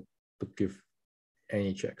difficult to give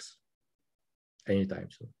any checks anytime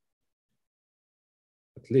soon.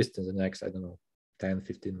 At least in the next, I don't know, 10,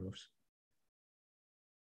 15 moves.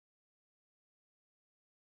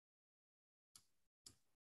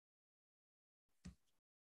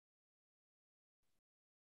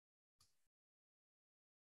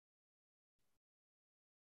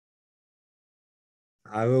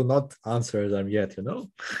 I will not answer them yet, you know?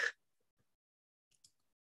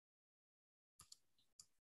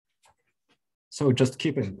 So just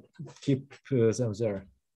keep them there.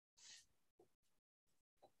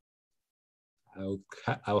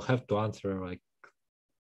 I'll have to answer like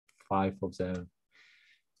 5 of them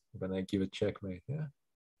when I give a checkmate, yeah?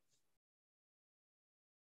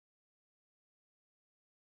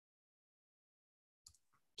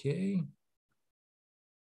 Okay.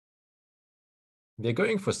 They're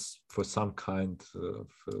going for some kind of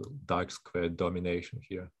dark square domination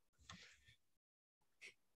here.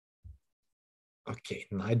 Okay,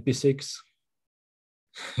 knight b6.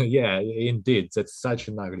 Yeah, indeed, that's such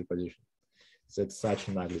an ugly position. That's such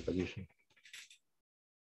an ugly position.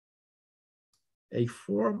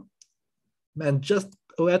 a4, man, just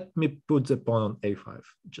let me put the pawn on a5.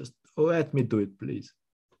 Just let me do it, please.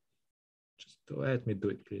 Just let me do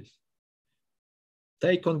it, please.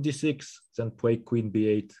 Take on d6, then play queen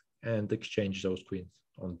b8 and exchange those queens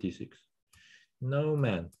on d6. No,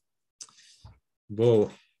 man.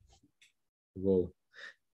 Whoa. Whoa.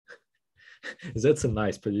 That's a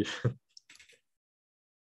nice position.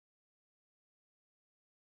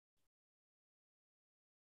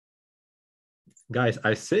 Guys,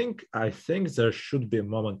 I think there should be a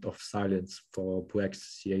moment of silence for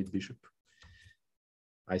black's c8 bishop.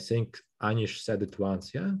 I think Anish said it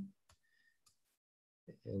once, yeah?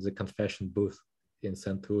 In the confession booth in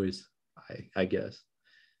St. Louis, I guess.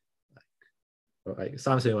 Like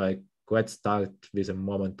something like, let's start with a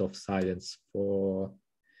moment of silence for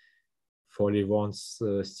Livon's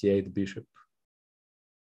c8 bishop.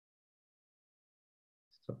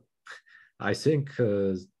 So I think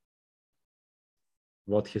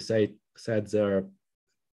what he said there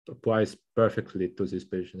applies perfectly to this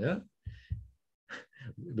position, yeah?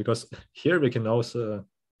 Because here we can also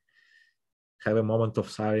have a moment of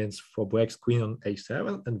silence for black's queen on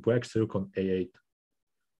a7 and black's rook on a8.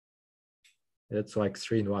 That's like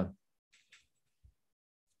 3-in-1.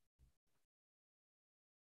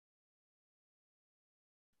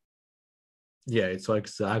 Yeah, it's like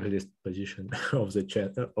the ugliest position of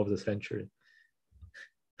the century.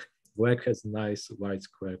 Black has nice white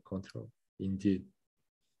square control, indeed.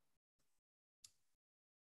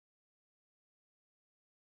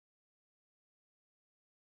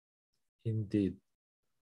 Indeed.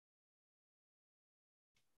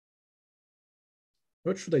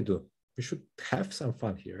 What should I do? We should have some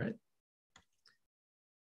fun here, right?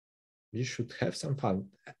 We should have some fun.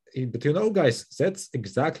 But you know, guys, that's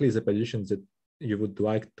exactly the position that you would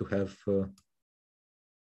like to have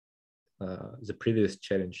the previous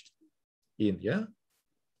challenge in, yeah?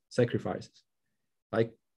 Sacrifices.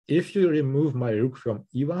 Like, if you remove my rook from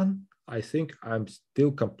e1, I think I'm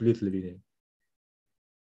still completely winning.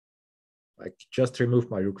 Like, just remove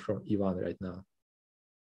my rook from e1 right now.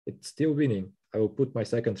 It's still winning. I will put my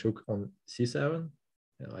second rook on c7.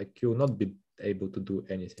 And like, you will not be able to do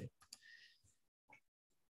anything.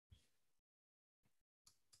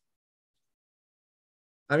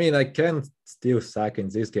 I mean, I can still sack in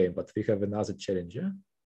this game, but we have another challenge, yeah?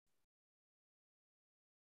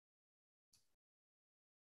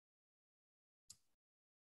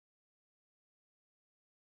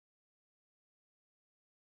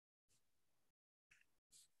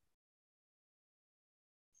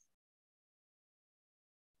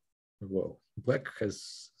 Whoa, black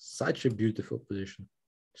has such a beautiful position.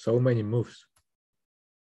 So many moves.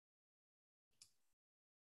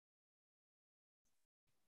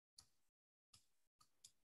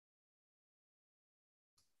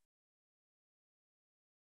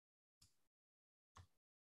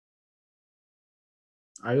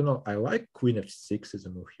 I don't know. I like queen f6 as a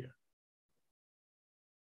move here.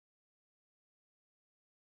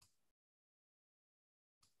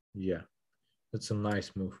 Yeah, that's a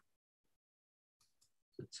nice move.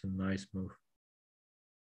 It's a nice move.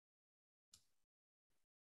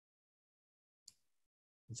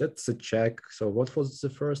 That's a check. So what was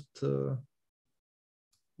the first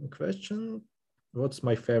question? What's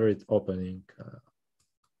my favorite opening?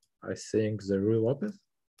 I think the Rue Lopez.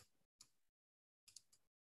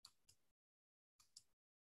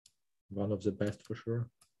 One of the best for sure.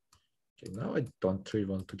 Okay, now I don't really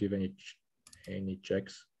want to give any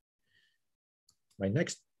checks. My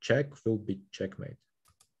next check will be checkmate.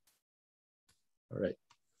 All right.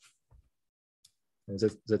 And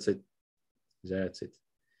that's it. That's it.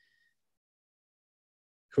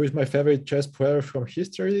 Who is my favorite chess player from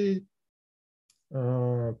history?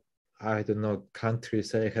 I don't know. Can't really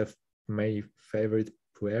say I have many favorite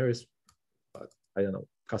players, but I don't know.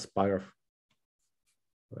 Kasparov.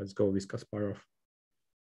 Let's go with Kasparov.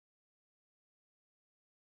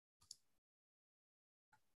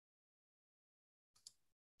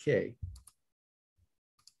 Okay.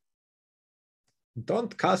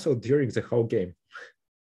 Don't castle during the whole game.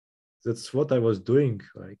 That's what I was doing,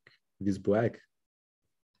 like with black.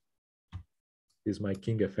 Is my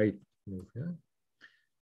king f8 move, yeah?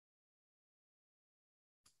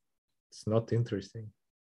 It's not interesting.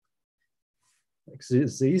 Like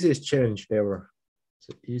the easiest challenge ever. It's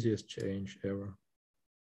the easiest challenge ever.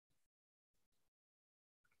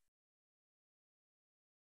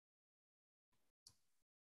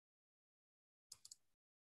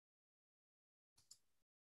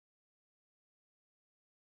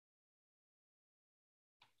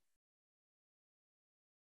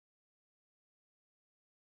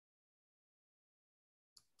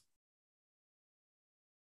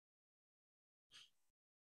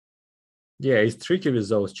 Yeah, it's tricky with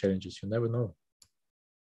those challenges. You never know.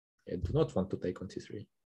 I do not want to take on c3.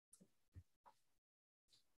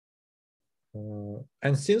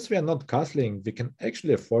 And since we are not castling, we can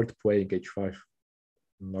actually afford playing h5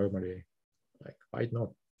 normally. Like, why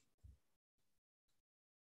not?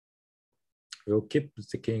 We'll keep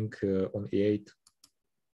the king on e8.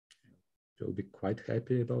 We'll be quite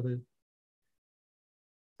happy about it.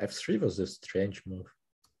 f3 was a strange move.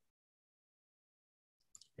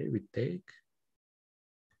 Okay, we take.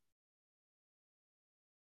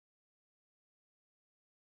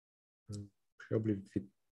 Probably we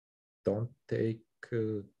don't take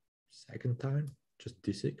second time, just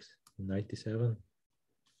d6, 97.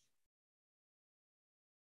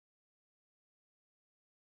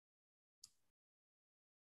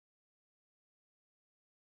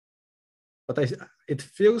 But it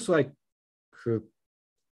feels like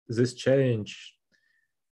this challenge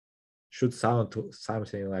should sound to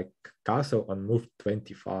something like castle on move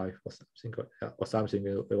 25 or something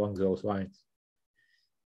along those lines.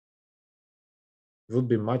 It would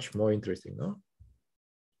be much more interesting, no?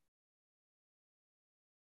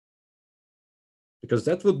 Because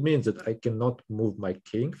that would mean that I cannot move my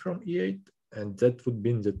king from e8, and that would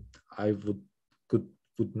mean that I could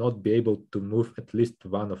would not be able to move at least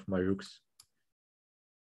one of my rooks.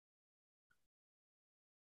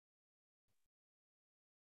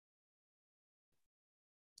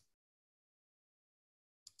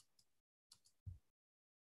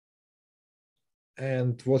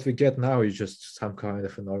 And what we get now is just some kind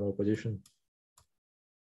of a normal position.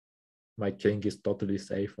 My king is totally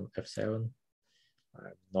safe on f7.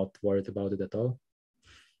 I'm not worried about it at all.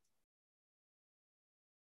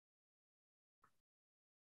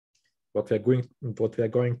 What we are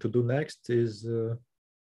going to do next is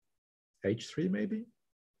h3 maybe.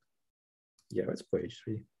 Yeah, let's play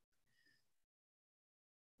h3.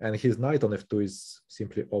 And his knight on f2 is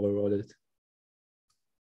simply overloaded.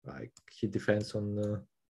 Like he defends on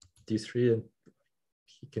d3 and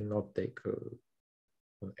he cannot take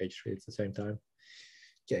on h3 at the same time.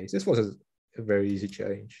 Okay, this was a very easy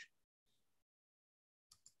challenge.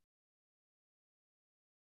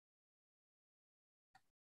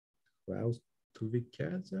 Well, do we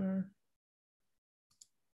gather?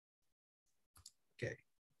 Okay,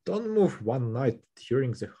 don't move one knight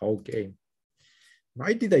during the whole game.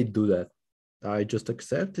 Why did I do that? I just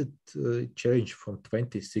accepted change from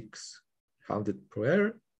 2600 per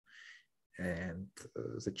error, and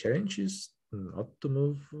the challenge is not to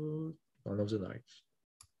move one of the knights.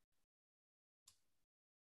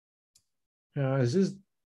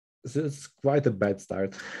 This is quite a bad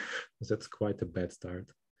start. That's quite a bad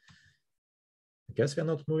start. I guess we're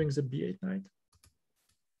not moving the b8 knight.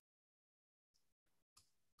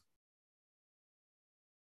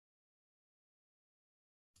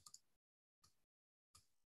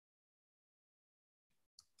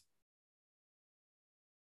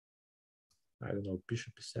 I don't know,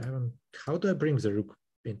 bishop e7. How do I bring the rook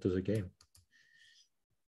into the game?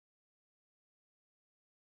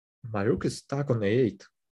 My rook is stuck on a8.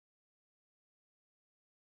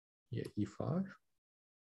 Yeah, e5.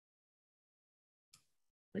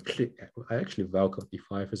 Actually, I actually welcome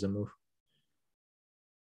e5 as a move.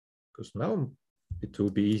 Because now it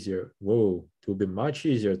will be easier. Whoa, it will be much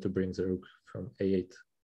easier to bring the rook from a8.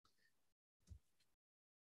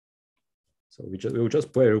 So we'll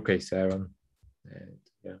just play rook a7. And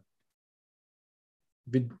yeah,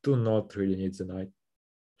 we do not really need the knight.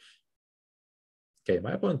 Okay,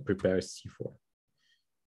 my opponent prepares c4.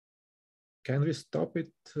 Can we stop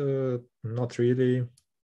it? Not really.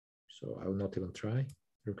 So I will not even try.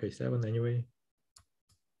 Rook a7 anyway.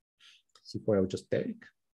 c4 I will just take.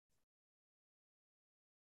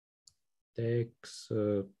 Takes.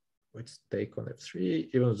 Let's take on f3,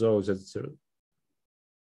 even though that's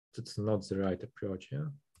not the right approach. Yeah.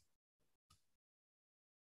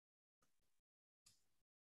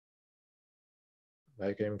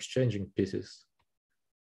 Like I'm exchanging pieces,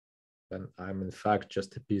 then I'm in fact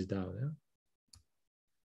just a piece down. Yeah.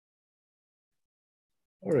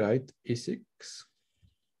 All right, e6.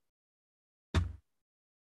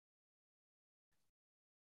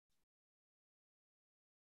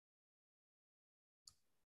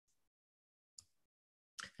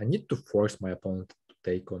 I need to force my opponent to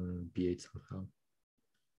take on b8 somehow.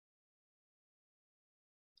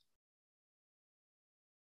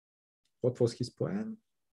 What was his plan?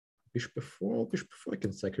 Bishop f4. Bishop f4 I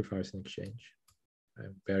can sacrifice in exchange.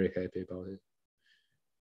 I'm very happy about it.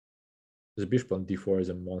 The bishop on d4 is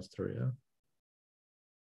a monster, yeah.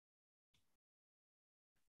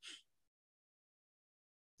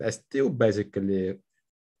 That's still basically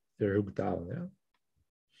a rook down, yeah,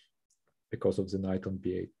 because of the knight on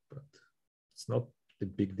b8, but it's not a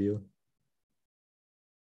big deal.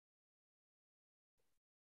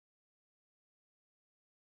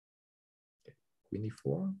 Okay. Queen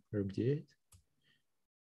e4, rook d8.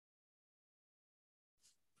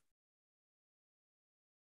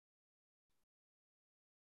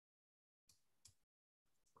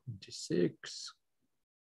 d6.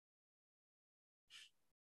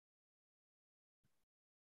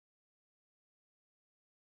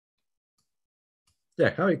 Yeah,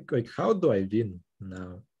 how do I win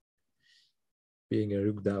now? Being a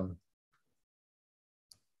rook down.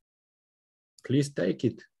 Please take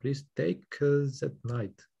it. Please take that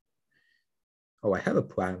knight. Oh, I have a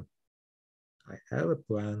plan. I have a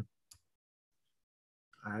plan.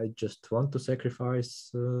 I just want to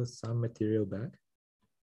sacrifice some material back.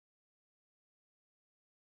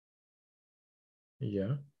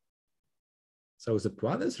 Yeah. So the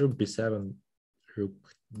plan is rook b7,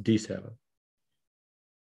 rook d7.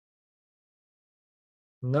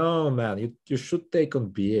 No, man, you should take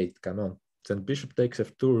on b8. Come on. Then bishop takes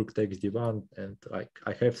f2, rook takes d1, and like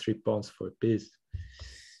I have 3 pawns for a piece.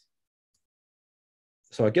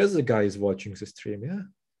 So I guess the guy is watching the stream, yeah?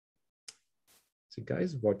 The guy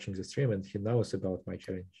is watching the stream and he knows about my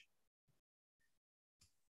challenge.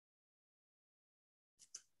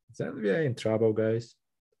 Then we are in trouble, guys.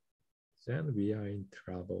 Then we are in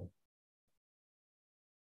trouble.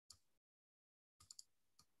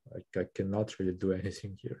 Like, I cannot really do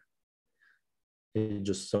anything here. It's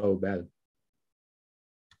just so bad.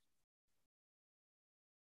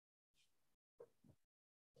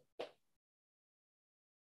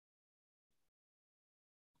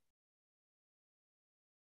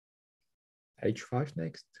 H5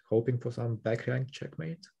 next, hoping for some back rank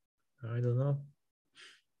checkmate. I don't know.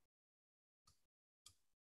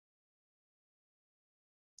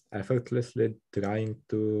 Effortlessly trying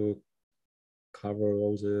to cover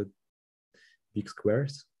all the big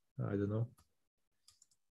squares. I don't know.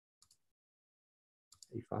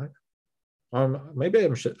 A5. Maybe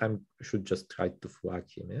I should just try to flag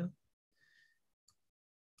him. Yeah.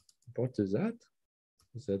 What is that?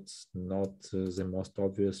 That's not the most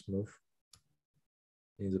obvious move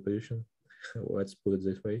in the position. Let's put it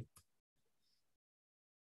this way.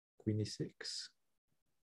 Queen e6.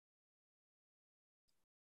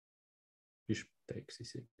 Bishop takes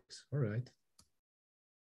e6. All right.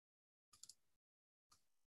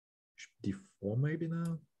 Bishop d4 maybe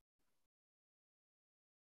now.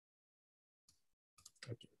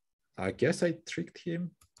 Okay. I guess I tricked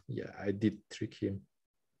him. Yeah, I did trick him.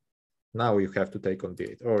 Now you have to take on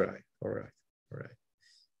b8. All right, all right, all right.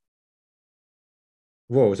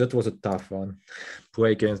 Whoa, that was a tough one.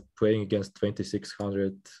 Playing against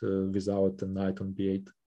 2600 without a knight on b8.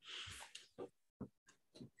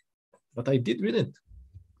 But I did win it.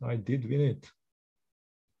 I did win it.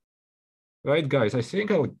 Right, guys, I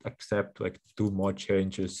think I would accept like 2 more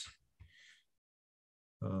changes.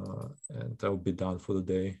 And I'll be done for the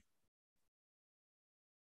day.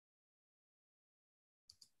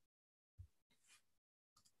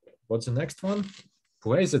 What's the next one?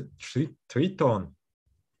 Play the three-tone.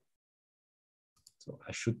 So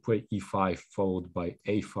I should play e5 followed by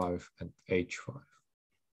a5 and h5.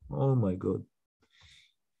 Oh my God.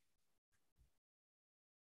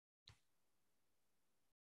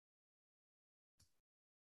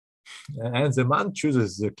 And the man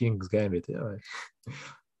chooses the king's gambit. Yeah.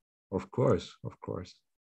 Of course, of course.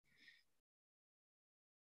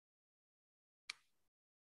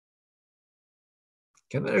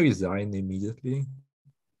 Can I resign immediately?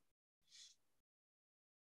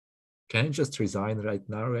 Can I just resign right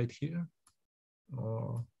now, right here?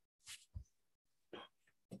 Or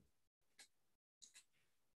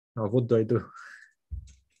what do I do?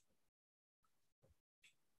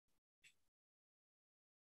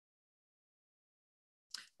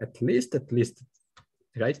 At least,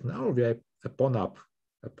 right now we are a pawn up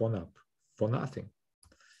for nothing.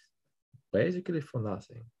 Basically for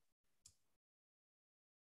nothing.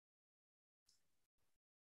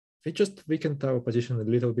 We just weakened our position a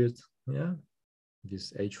little bit, yeah.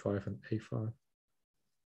 This h5 and a5.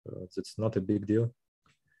 It's not a big deal.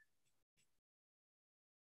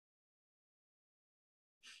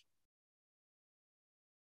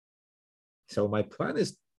 So my plan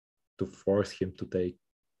is to force him to take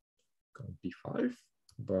on b5,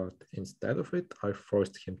 but instead of it, I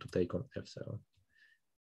forced him to take on f7.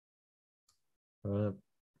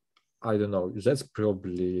 I don't know, that's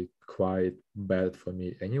probably quite bad for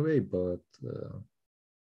me anyway, but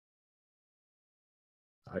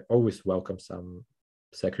I always welcome some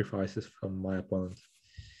sacrifices from my opponent,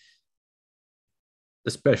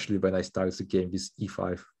 especially when I start the game with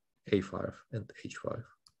e5, a5, and h5.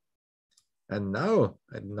 And now,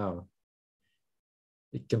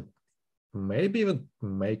 it can maybe even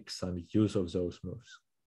make some use of those moves.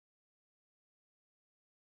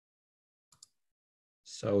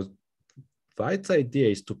 So White's idea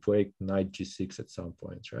is to play knight g6 at some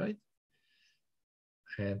point, right?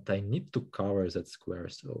 And I need to cover that square.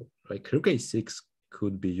 So like rook a6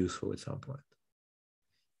 could be useful at some point.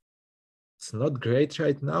 It's not great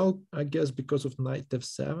right now, I guess, because of knight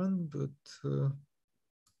f7, but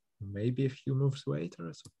maybe a few moves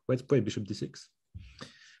later. So let's play bishop d6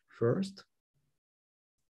 first.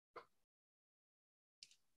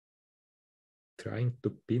 Trying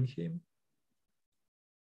to pin him.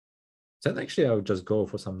 Then actually I'll just go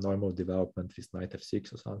for some normal development with knight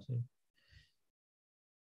f6 or something.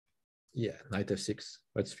 Yeah, knight f6.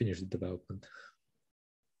 Let's finish the development.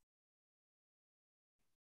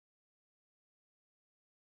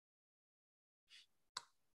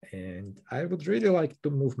 And I would really like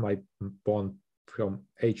to move my pawn from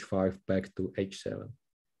h5 back to h7.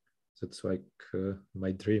 That's like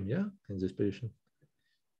my dream, yeah, in this position.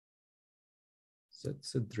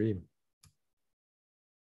 That's a dream.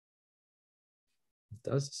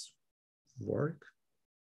 Does work?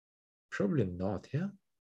 Probably not, yeah?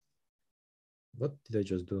 What did I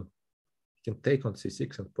just do? I can take on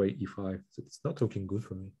c6 and play e5. It's not looking good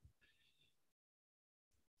for me.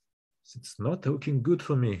 It's not looking good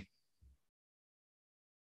for me.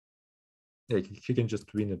 Yeah, he can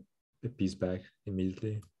just win a piece back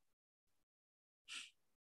immediately.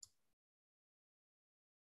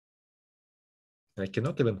 I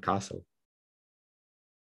cannot even castle.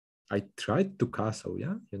 I tried to castle,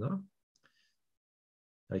 yeah, you know?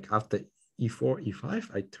 Like after e4,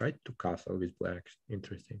 e5, I tried to castle with black.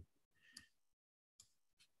 Interesting.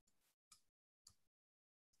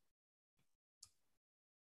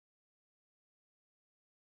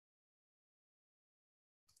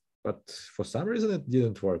 But for some reason it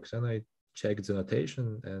didn't work. Then I checked the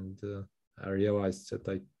notation and I realized that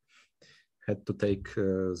I had to take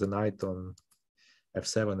the knight on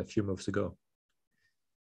f7 a few moves ago.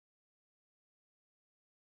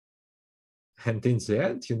 And in the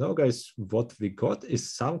end, you know, guys, what we got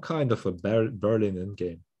is some kind of a Berlin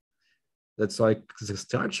endgame. That's like the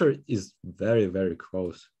structure is very, very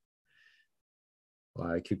close.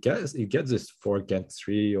 Like you get this 4 against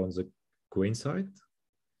 3 on the queen side.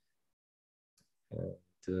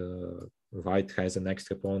 And white has an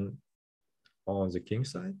extra pawn on the king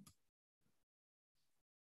side.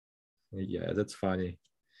 Yeah, that's funny.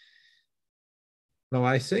 Now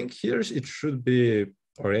I think here it should be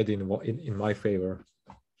already in my favor.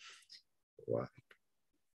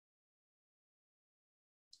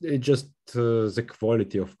 It just the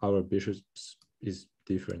quality of our bishops is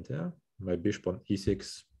different. Yeah, my bishop on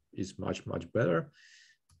e6 is much better,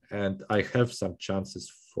 and I have some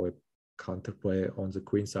chances for counterplay on the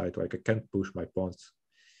queen side. Like I can't push my pawns.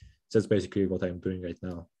 That's basically what I'm doing right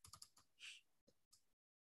now.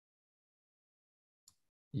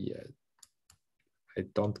 Yeah, I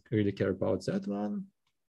don't really care about that one.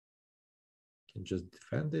 Can just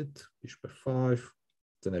defend it. Bishop f5.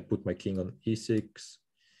 Then I put my king on e6.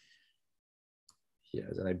 Yeah,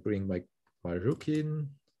 then I bring my rook in.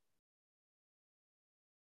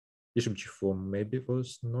 Bishop g4 maybe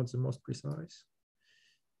was not the most precise,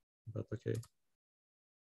 but okay.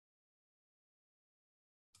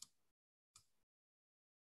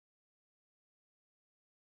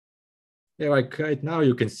 Yeah, like right now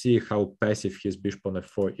you can see how passive his bishop on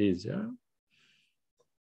f4 is, yeah?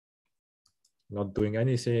 Not doing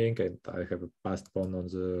anything, and I have a passed pawn on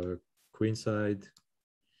the queen side.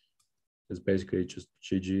 It's basically just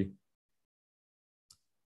GG.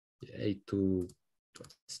 A2,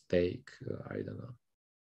 stake, I don't know.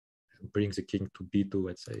 And bring the king to b2,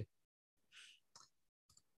 let's say.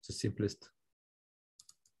 It's the simplest.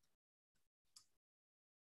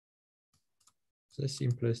 The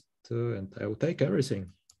simplest, and I will take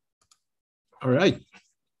everything. All right.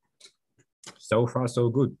 So far, so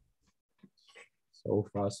good. So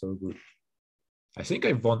far, so good. I think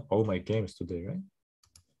I've won all my games today, right?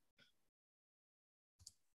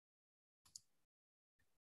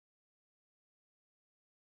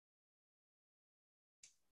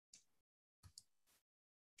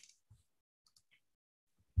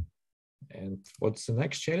 And what's the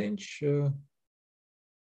next challenge?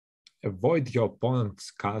 Avoid your opponent's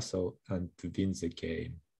castle and win the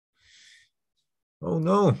game. Oh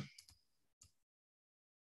no.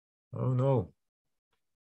 Oh no.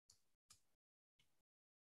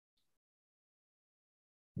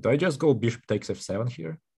 Do I just go bishop takes f7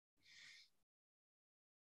 here?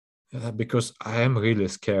 Because I am really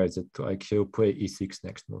scared that like he'll play e6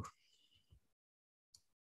 next move.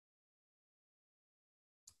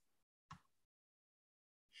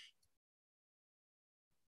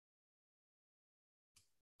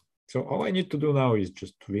 So all I need to do now is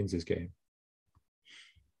just to win this game.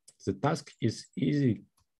 The task is easy.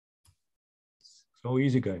 So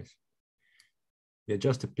easy, guys. Yeah,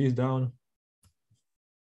 just a piece down.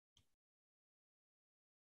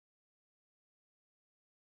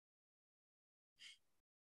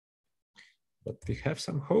 But we have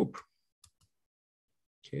some hope.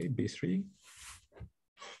 Okay, b3.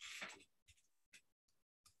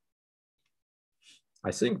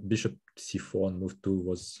 I think bishop c4 on move 2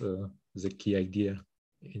 was the key idea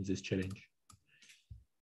in this challenge.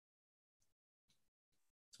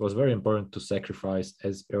 It was very important to sacrifice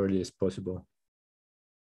as early as possible.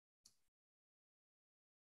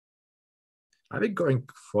 Are we going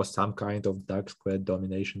for some kind of dark square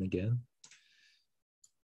domination again?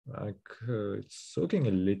 Like it's looking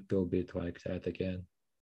a little bit like that again.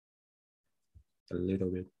 A little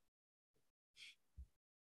bit.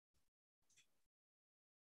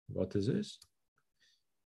 What is this?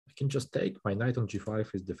 I can just take my knight on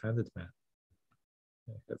g5 is defended, man.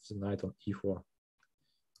 I have the knight on e4.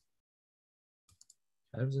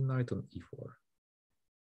 I have the knight on e4.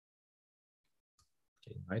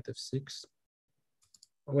 Okay, knight f6.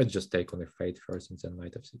 Let's just take on f8 first and then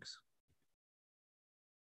knight f6.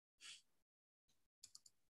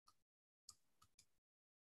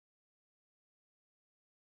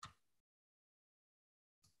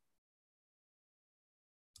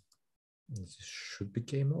 This should be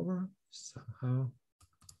game over somehow.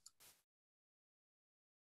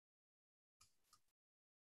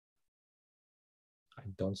 I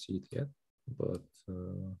don't see it yet, but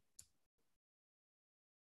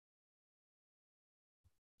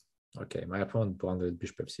okay, my opponent blundered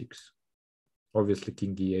bishop f6. Obviously,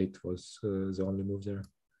 king e8 was the only move there.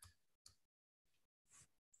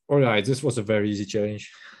 All right, this was a very easy challenge.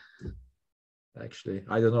 Actually,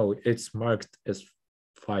 I don't know. It's marked as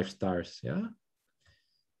 5 stars, yeah?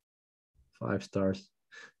 5 stars.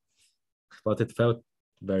 But it felt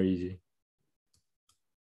very easy.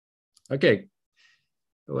 Okay,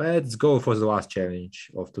 let's go for the last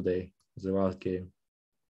challenge of today, the last game.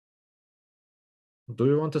 Do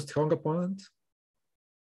you want a strong opponent?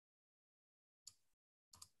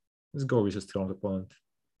 Let's go with a strong opponent.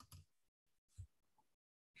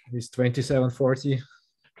 He's 2740.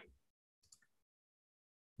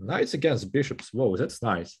 Knights against bishops. Whoa, that's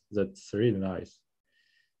nice. That's really nice.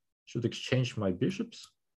 Should exchange my bishops.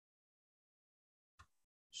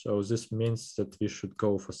 So this means that we should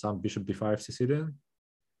go for some bishop b5 Sicilian.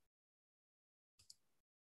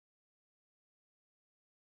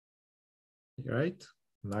 Right?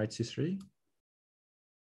 Knight c3.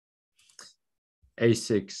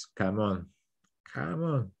 a6. Come on. Come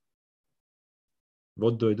on.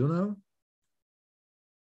 What do I do now?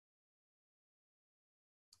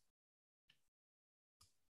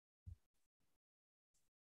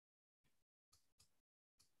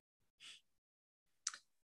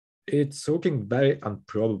 It's looking very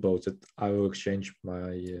improbable that I will exchange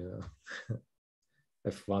my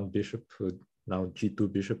f1 bishop, now g2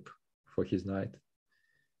 bishop, for his knight.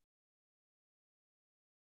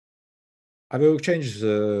 I will change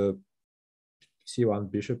the c1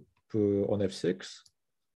 bishop on f6,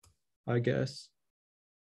 I guess.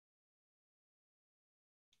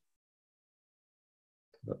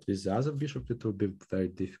 But with the other bishop, it will be very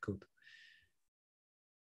difficult.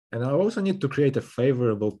 And I also need to create a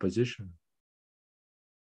favorable position,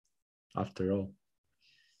 after all.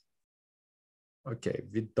 Okay,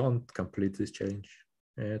 we don't complete this challenge.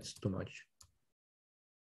 It's too much.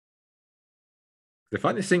 The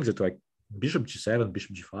funny thing is that like bishop g7,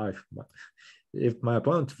 bishop g5, but if my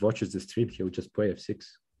opponent watches the stream, he'll just play f6.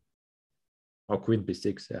 Or queen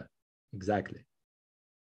b6, yeah, exactly.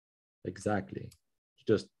 Exactly.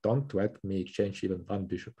 Just don't let me exchange even one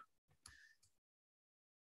bishop.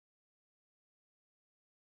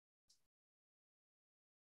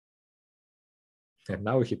 And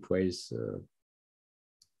now he plays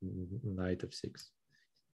knight f6.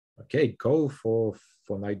 Okay, go for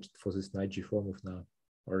this knight g4 move now.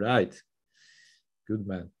 All right, good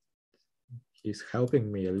man. He's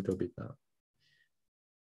helping me a little bit now.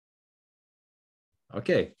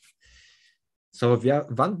 Okay, so we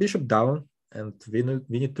have one bishop down, and we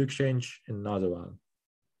need to exchange another one.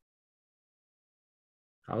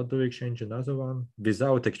 How do we exchange another one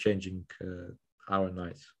without exchanging our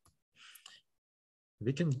knights?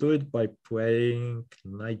 We can do it by playing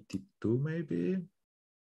knight d2 maybe.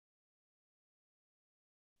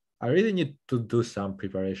 I really need to do some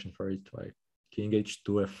preparation for it, like king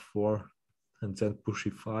h2, f4, and then push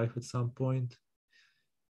e5 at some point.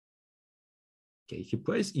 Okay, he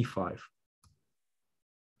plays e5.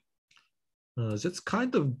 That's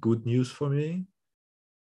kind of good news for me,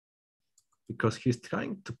 because he's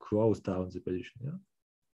trying to close down the position, yeah?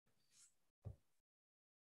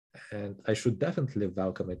 And I should definitely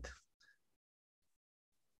welcome it.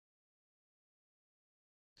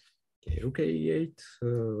 Okay, rook e8,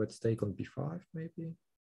 let's take on b5 maybe.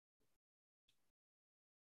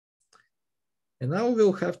 And now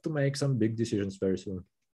we'll have to make some big decisions very soon.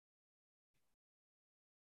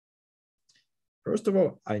 First of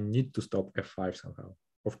all, I need to stop f5 somehow.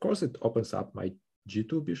 Of course, it opens up my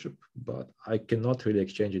g2 bishop, but I cannot really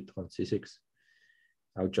exchange it on c6.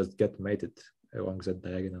 I'll just get mated along that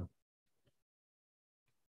diagonal.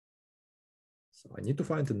 So I need to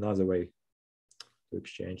find another way to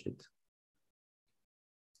exchange it.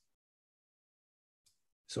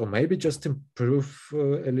 So maybe just improve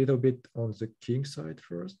a little bit on the king side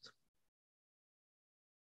first.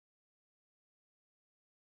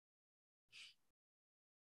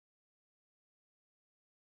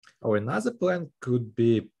 Or another plan could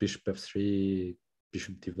be bishop f3,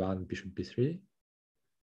 bishop d1, bishop b3.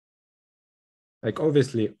 Like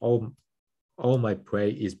obviously all all my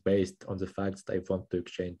play is based on the fact that I want to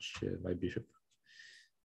exchange my bishop.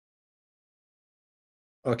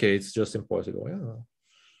 Okay, it's just impossible. Yeah,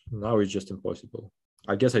 now it's just impossible.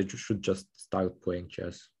 I guess I should just start playing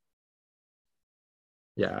chess.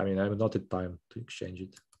 Yeah, I mean, I'm not in time to exchange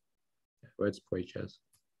it. Let's play chess.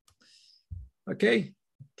 Okay,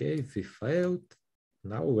 we failed.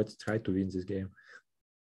 Now let's try to win this game.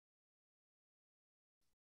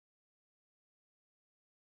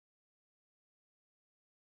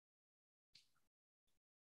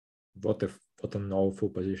 What an awful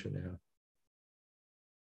position, yeah.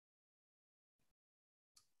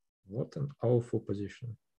 What an awful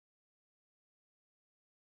position.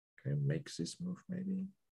 Okay, make this move maybe.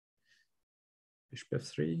 Bishop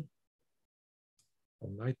f3.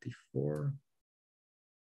 On knight e4.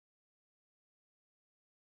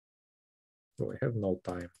 So I have no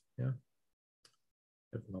time, yeah.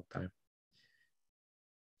 I have no time.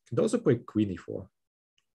 Could also play queen e4.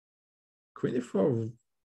 Queen e4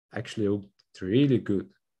 actually looked really good.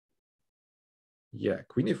 Yeah,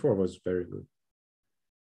 queen e4 was very good.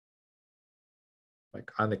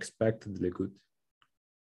 Like unexpectedly good.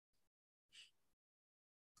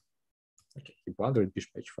 Okay, he blundered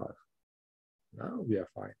bishop h5. Now we are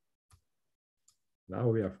fine. Now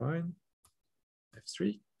we are fine.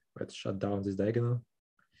 f3. Let's shut down this diagonal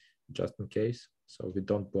just in case, so we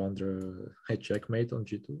don't blunder a checkmate on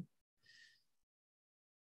g2.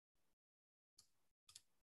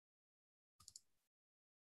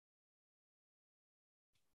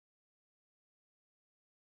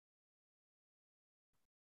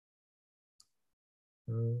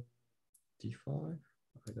 d5.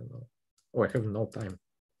 I don't know. Oh, I have no time.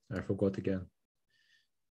 I forgot again.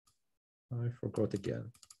 I forgot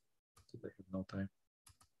again. I have no time.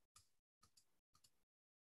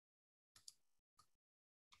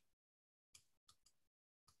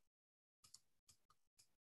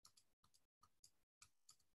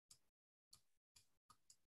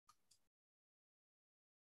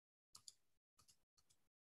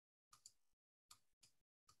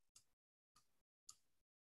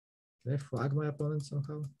 Can I flag my opponent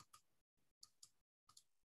somehow?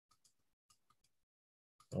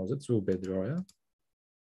 Oh, that will be a draw, yeah?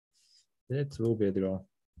 That will be a draw.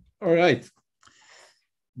 All right.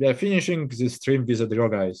 We are finishing this stream with a draw,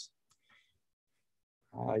 guys.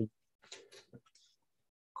 I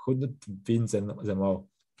couldn't win them all.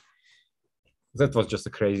 That was just a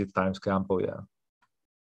crazy time scramble, yeah.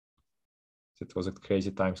 That was a crazy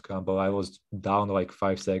time scramble. I was down like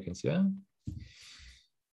 5 seconds, yeah?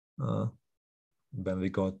 Then we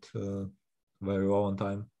got very low on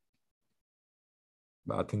time.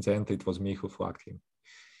 But in the end, it was me who flagged him.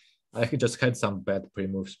 I just had some bad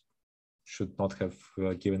pre-moves. Should not have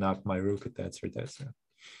given up my rook at that 3 yeah.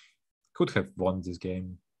 Could have won this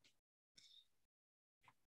game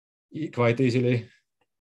quite easily.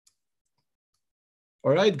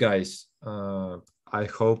 All right, guys. I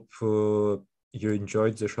hope you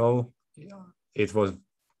enjoyed the show. Yeah. It was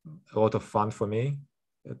a lot of fun for me,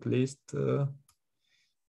 at least.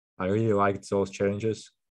 I really liked those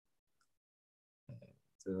challenges.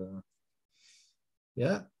 And,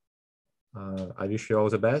 yeah, I wish you all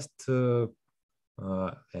the best. And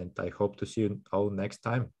I hope to see you all next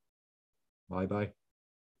time. Bye-bye.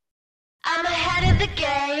 I'm ahead of the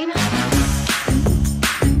game.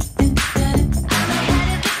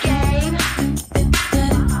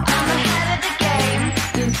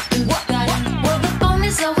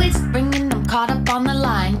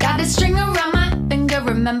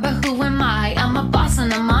 Remember who am I? I'm a boss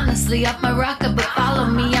and I'm honestly up my rocker.